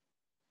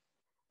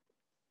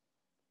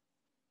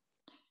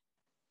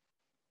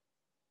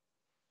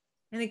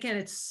 And again,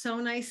 it's so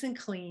nice and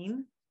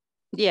clean.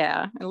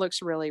 Yeah, it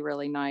looks really,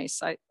 really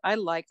nice. I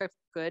like a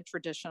good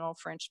traditional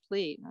French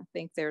pleat. I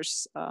think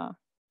there's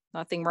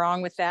nothing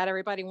wrong with that.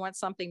 Everybody wants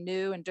something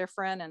new and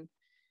different, and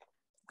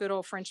good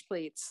old French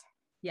pleats.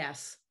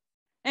 Yes.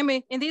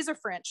 And these are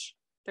French.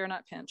 They're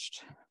not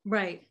pinched.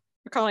 Right.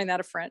 We're calling that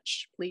a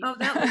French pleat. Oh,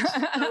 that looks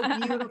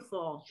so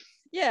beautiful.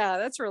 Yeah,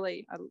 that's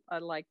really, I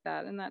like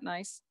that. Isn't that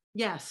nice?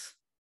 Yes.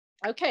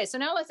 Okay, so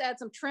now let's add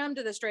some trim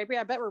to this drapery.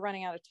 I bet we're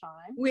running out of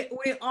time. We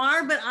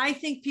are, but I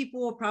think people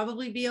will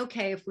probably be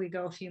okay if we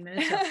go a few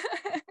minutes.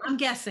 I'm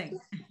guessing.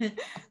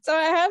 So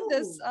I have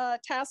this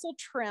tassel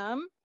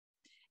trim,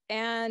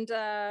 and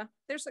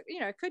there's,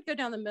 it could go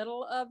down the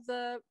middle of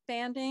the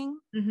banding.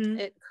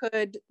 It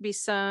could be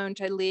sewn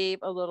to leave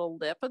a little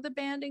lip of the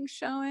banding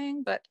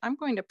showing, but I'm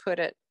going to put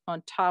it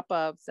on top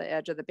of the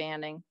edge of the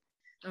banding.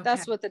 Okay.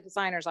 That's what the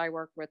designers I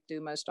work with do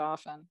most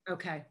often.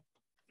 Okay.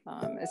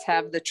 Is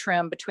have the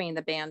trim between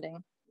the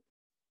banding.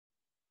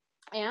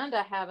 And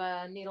I have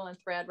a needle and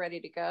thread ready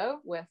to go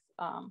with,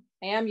 I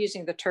am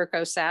using the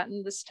Turco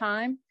satin this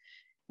time,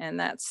 and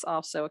that's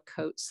also a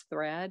Coats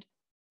thread,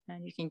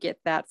 and you can get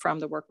that from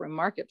the Workroom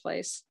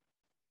Marketplace.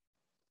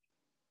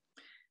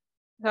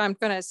 So I'm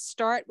going to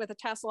start with a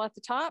tassel at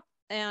the top,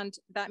 and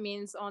that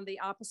means on the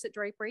opposite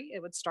drapery,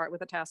 it would start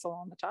with a tassel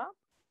on the top,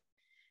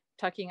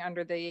 tucking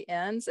under the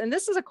ends. And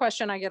this is a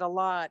question I get a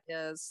lot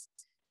is,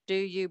 do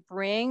you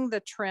bring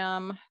the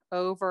trim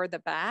over the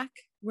back?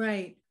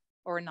 Right.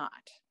 Or not?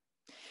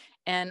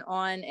 And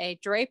on a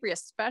drapery,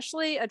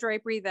 especially a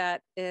drapery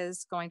that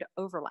is going to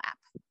overlap,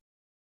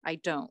 I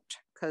don't,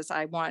 because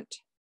I want,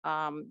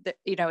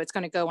 it's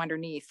going to go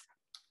underneath.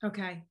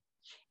 Okay.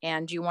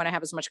 And you want to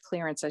have as much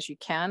clearance as you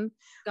can.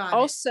 Got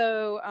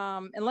also,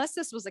 unless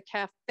this was a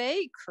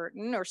cafe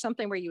curtain or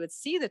something where you would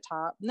see the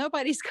top,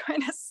 nobody's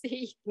going to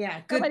see.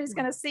 Yeah. Nobody's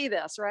going to see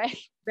this, right?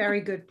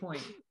 Very good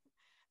point.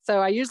 So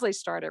I usually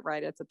start it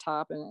right at the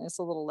top, and it's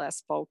a little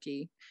less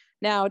bulky.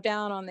 Now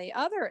down on the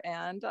other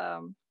end,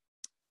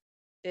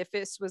 if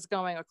this was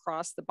going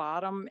across the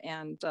bottom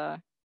and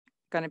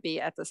going to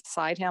be at the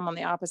side hem on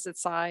the opposite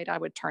side, I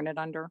would turn it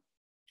under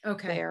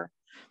there.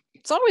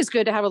 It's always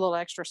good to have a little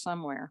extra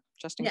somewhere,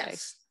 just in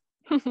case.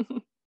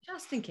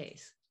 Just in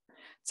case.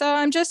 So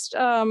I'm just,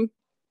 again,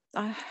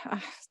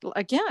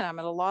 I'm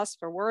at a loss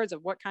for words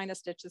of what kind of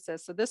stitch this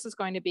is. So this is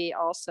going to be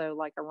also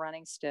like a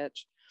running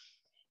stitch.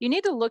 You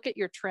need to look at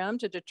your trim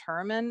to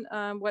determine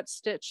what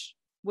stitch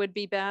would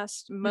be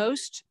best.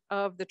 Most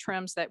of the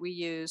trims that we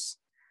use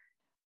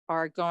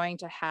are going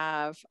to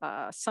have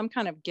some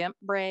kind of gimp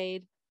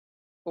braid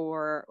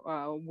or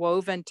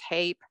woven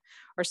tape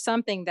or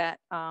something that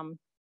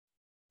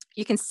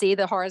you can see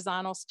the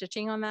horizontal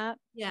stitching on that.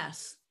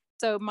 Yes.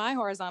 So my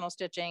horizontal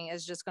stitching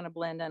is just going to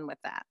blend in with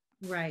that.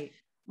 Right.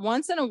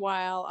 Once in a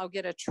while, I'll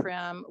get a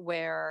trim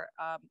where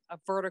a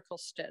vertical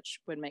stitch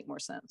would make more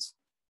sense.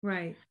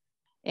 Right.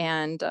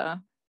 And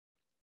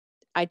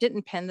I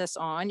didn't pin this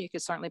on. You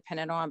could certainly pin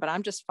it on, but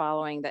I'm just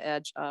following the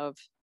edge of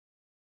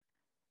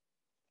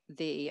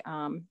the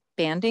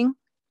banding.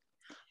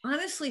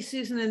 Honestly,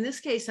 Susan, in this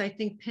case, I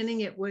think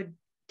pinning it would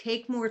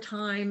take more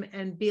time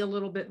and be a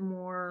little bit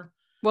more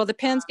Well, the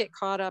pins get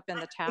caught up in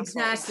the tassels.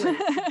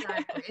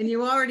 Exactly. And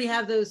you already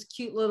have those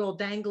cute little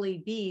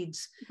dangly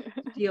beads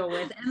to deal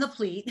with, and the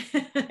pleat.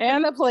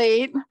 And the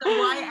pleat. So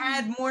why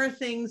add more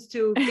things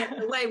to get in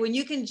the way when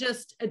you can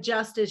just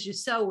adjust as you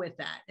sew with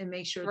that and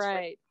make sure it's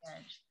right.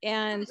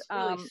 And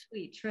really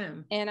sweet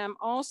trim. And I'm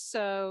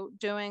also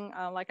doing,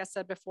 like I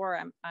said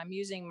before, I'm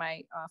using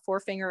my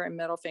forefinger and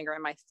middle finger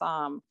and my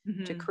thumb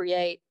to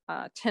create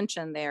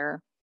tension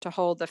there to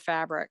hold the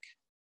fabric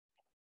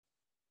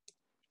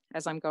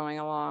as I'm going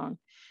along.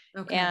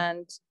 Okay.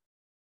 And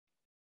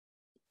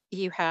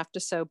you have to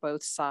sew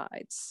both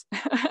sides.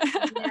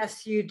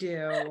 Yes, you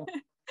do.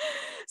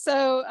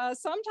 So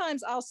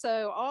sometimes I'll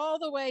sew all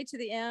the way to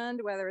the end,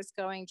 whether it's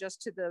going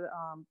just to the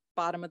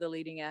bottom of the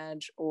leading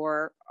edge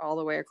or all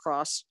the way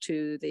across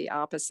to the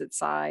opposite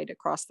side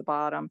across the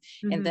bottom,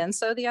 and then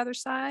sew the other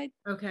side.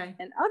 Okay.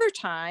 And other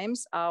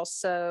times I'll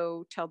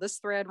sew till this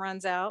thread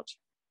runs out,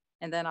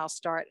 and then I'll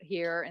start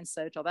here and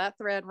sew till that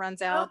thread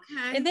runs out.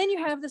 Okay. And then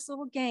you have this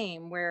little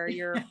game where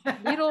your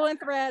needle and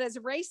thread is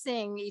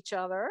racing each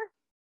other.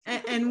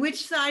 And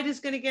which side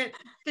is going to get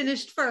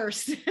finished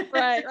first?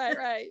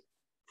 Right.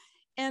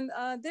 And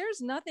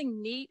there's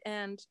nothing neat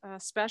and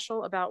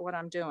special about what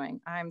I'm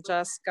doing. I'm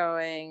just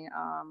going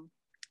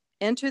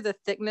into the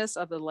thickness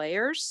of the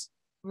layers.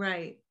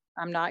 Right.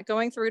 I'm not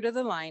going through to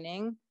the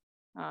lining.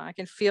 I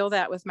can feel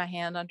that with my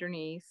hand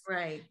underneath.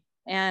 Right.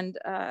 And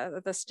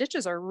the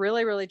stitches are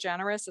really, really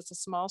generous. It's a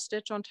small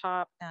stitch on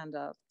top and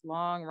a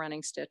long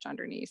running stitch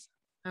underneath.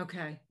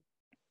 Okay.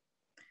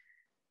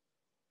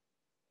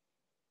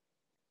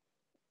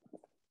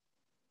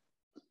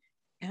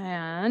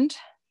 And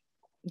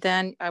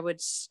then I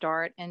would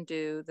start and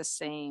do the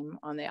same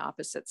on the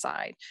opposite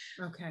side.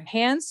 Okay.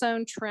 Hand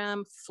sewn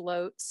trim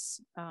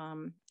floats.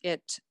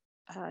 It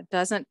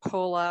doesn't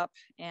pull up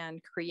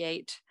and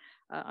create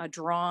a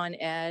drawn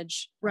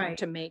edge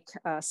to make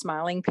a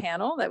smiling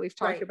panel that we've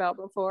talked about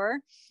before.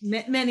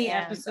 Many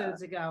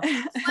episodes ago.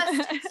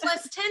 It's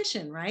less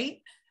tension,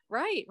 right?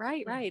 Right.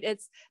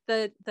 It's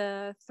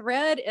the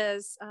thread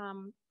is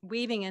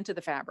weaving into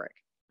the fabric.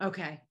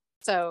 Okay.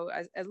 So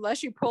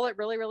unless you pull it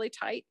really, really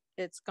tight,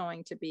 it's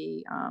going to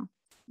be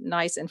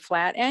nice and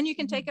flat, and you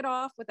can take it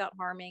off without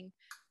harming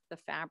the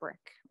fabric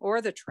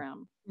or the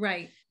trim.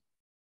 Right.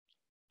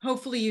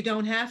 Hopefully you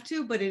don't have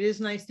to, but it is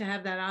nice to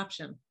have that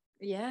option.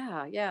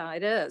 Yeah,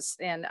 it is.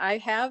 And I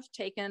have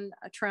taken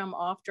a trim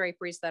off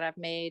draperies that I've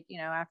made,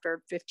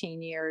 after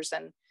 15 years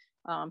and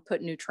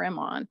put new trim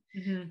on.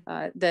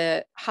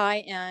 The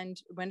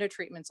high-end window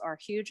treatments are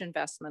a huge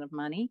investment of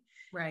money.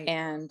 Right.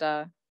 And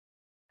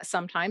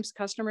sometimes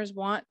customers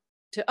want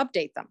to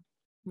update them.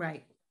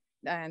 Right.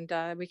 And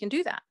we can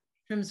do that.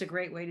 Trim's a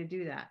great way to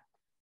do that.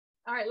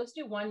 All right, let's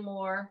do one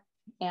more.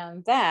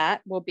 And that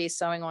will be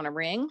sewing on a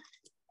ring.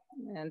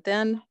 And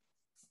then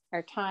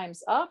our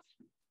time's up.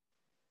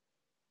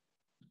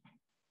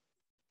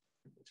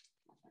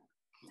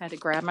 I had to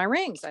grab my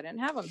rings. I didn't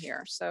have them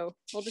here. So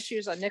we'll just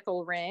use a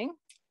nickel ring.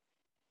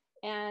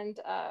 And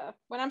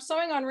when I'm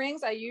sewing on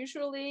rings, I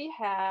usually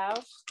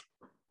have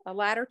a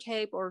ladder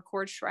tape or a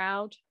cord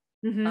shroud.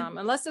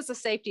 Unless it's a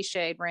safety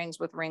shade rings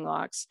with ring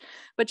locks,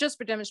 but just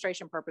for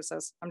demonstration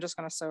purposes, I'm just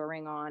going to sew a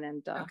ring on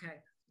and I'm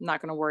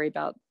not going to worry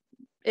about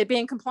it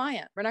being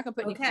compliant. We're not going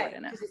to put any cord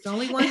in it. It's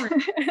only one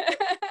ring.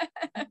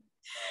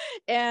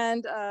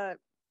 And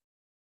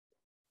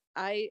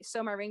I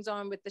sew my rings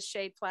on with the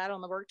shade flat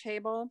on the work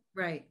table.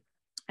 Right.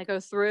 I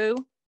go through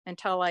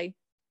until I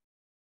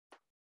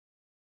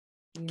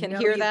can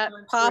hear that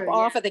pop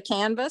off of the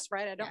canvas,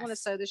 right? I don't want to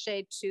sew the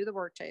shade to the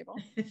work table.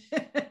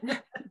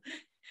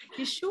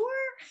 You sure?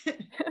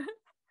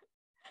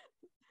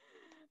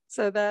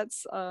 So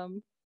that's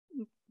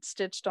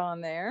stitched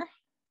on there.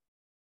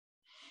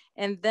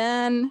 And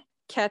then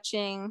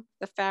catching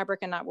the fabric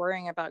and not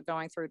worrying about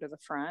going through to the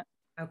front.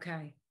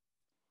 Okay.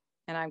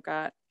 And I've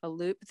got a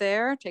loop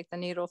there. Take the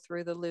needle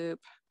through the loop.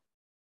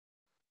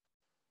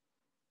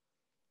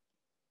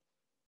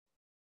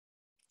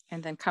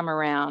 And then come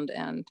around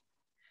and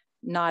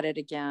knot it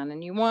again.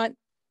 And you want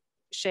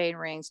shade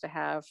rings to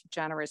have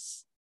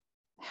generous,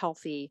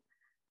 healthy,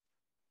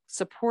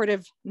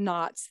 supportive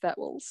knots that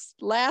will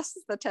last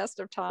the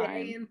test of time.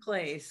 Stay in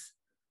place.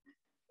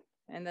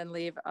 And then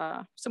leave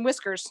some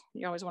whiskers.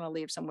 You always want to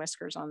leave some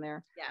whiskers on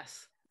there.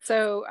 Yes.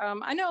 So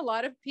I know a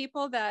lot of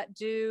people that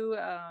do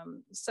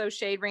sew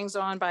shade rings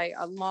on by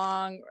a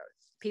long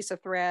piece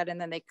of thread, and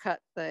then they cut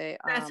the.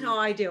 That's how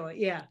I do it.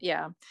 Yeah.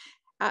 Yeah.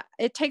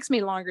 It takes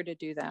me longer to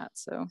do that.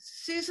 So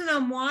Susan,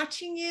 I'm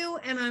watching you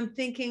and I'm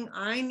thinking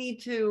I need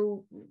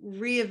to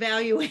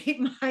reevaluate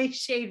my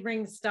shade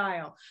ring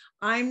style.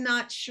 I'm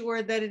not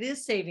sure that it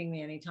is saving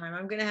me any time.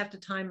 I'm going to have to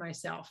time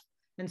myself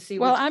and see.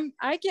 Well,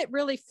 I get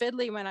really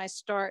fiddly when I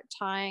start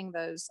tying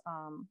those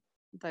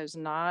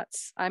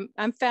knots.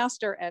 I'm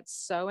faster at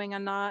sewing a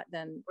knot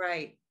than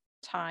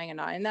tying a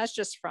knot. And that's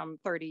just from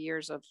 30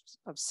 years of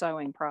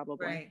sewing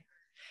probably. Right.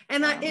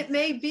 And it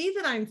may be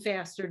that I'm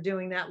faster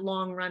doing that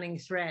long running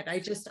thread.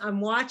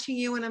 I'm watching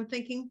you and I'm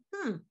thinking,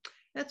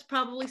 that's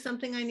probably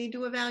something I need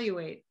to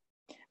evaluate.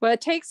 Well,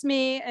 it takes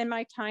me and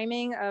my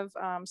timing of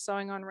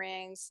sewing on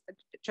rings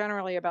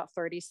generally about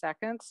 30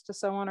 seconds to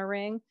sew on a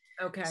ring.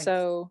 Okay.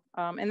 So,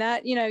 and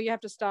that, you know, you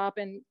have to stop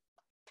and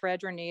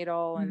thread your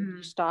needle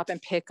and stop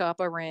and pick up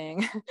a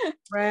ring.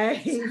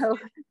 Right.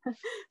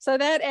 So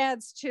that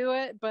adds to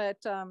it. But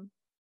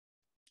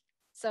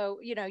so,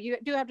 you know, you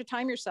do have to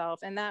time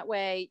yourself, and that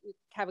way you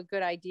have a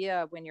good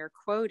idea when you're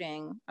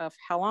quoting of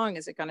how long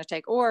is it going to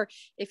take, or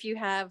if you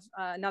have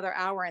another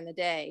hour in the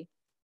day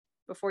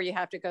before you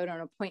have to go to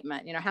an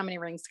appointment, you know, how many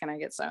rings can I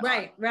get sewn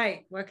on?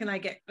 Right. What can I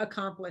get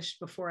accomplished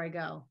before I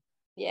go?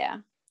 Yeah.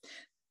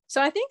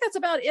 So I think that's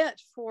about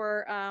it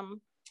for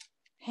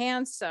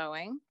hand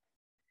sewing.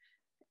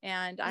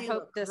 And I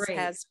hope this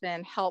has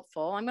been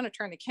helpful. I'm going to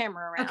turn the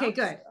camera around. Okay,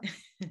 good.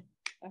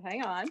 So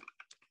hang on.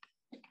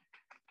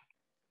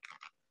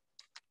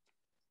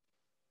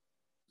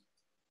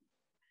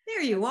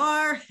 There you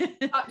are.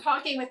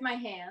 Talking with my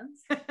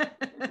hands.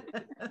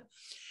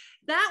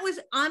 That was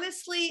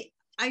honestly,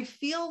 I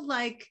feel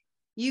like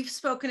you've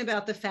spoken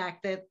about the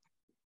fact that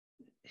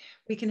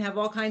we can have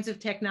all kinds of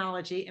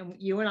technology, and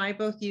you and I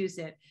both use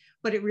it,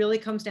 but it really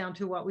comes down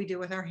to what we do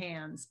with our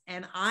hands.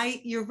 And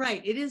you're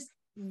right. It is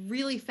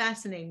really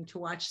fascinating to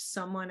watch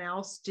someone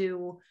else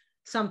do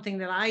something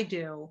that I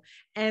do.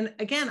 And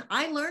again,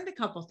 I learned a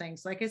couple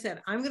things. Like I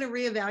said, I'm going to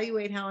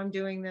reevaluate how I'm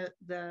doing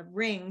the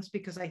rings,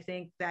 because I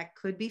think that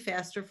could be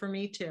faster for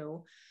me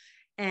too.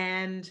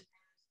 And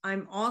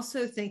I'm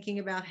also thinking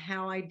about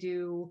how I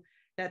do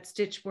that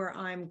stitch where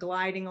I'm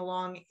gliding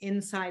along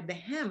inside the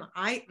hem.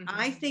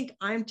 I think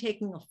I'm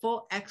taking a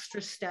full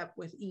extra step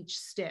with each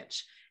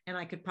stitch, and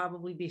I could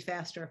probably be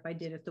faster if I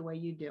did it the way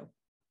you do.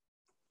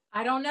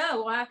 I don't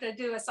know. We'll have to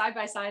do a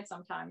side-by-side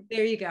sometime.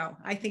 There you go.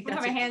 I think we'll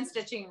have a hand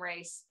stitching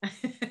race.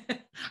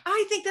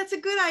 I think that's a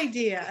good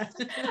idea.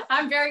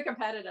 I'm very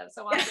competitive,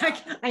 so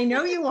I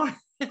know you are.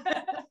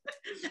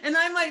 And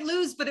I might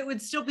lose, but it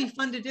would still be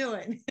fun to do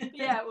it.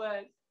 Yeah, it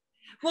would.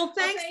 Well,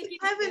 thanks to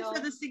Kevin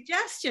for the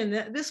suggestion.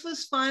 This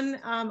was fun.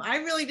 I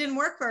really didn't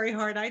work very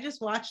hard. I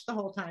just watched the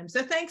whole time.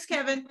 So thanks,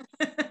 Kevin.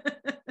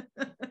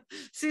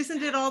 Susan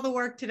did all the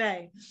work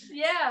today.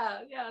 Yeah,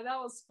 that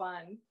was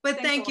fun. But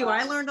thank you.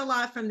 I learned a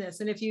lot from this.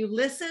 And if you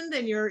listened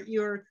and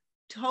you're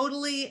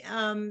totally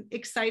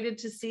excited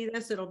to see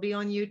this, it'll be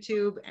on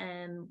YouTube.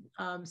 And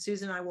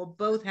Susan and I will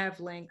both have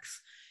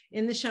links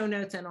in the show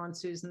notes and on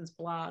Susan's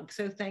blog.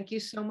 So thank you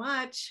so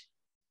much.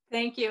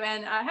 Thank you.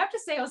 And I have to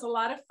say, it was a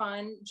lot of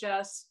fun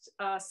just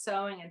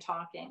sewing and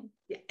talking.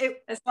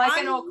 It's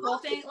like an old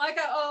quilting,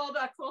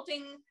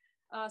 quilting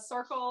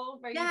circle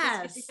where you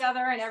just get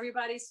together and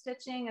everybody's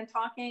stitching and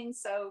talking.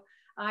 So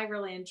I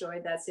really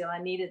enjoyed that, Seal.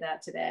 I needed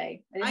that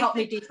today. It helped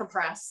me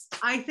decompress.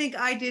 I think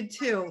I did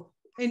too.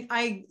 And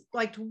I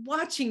liked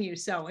watching you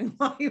sewing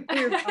while you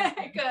were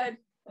talking. Good.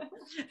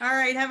 All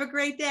right. Have a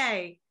great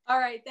day. All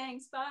right.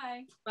 Thanks.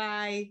 Bye.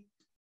 Bye.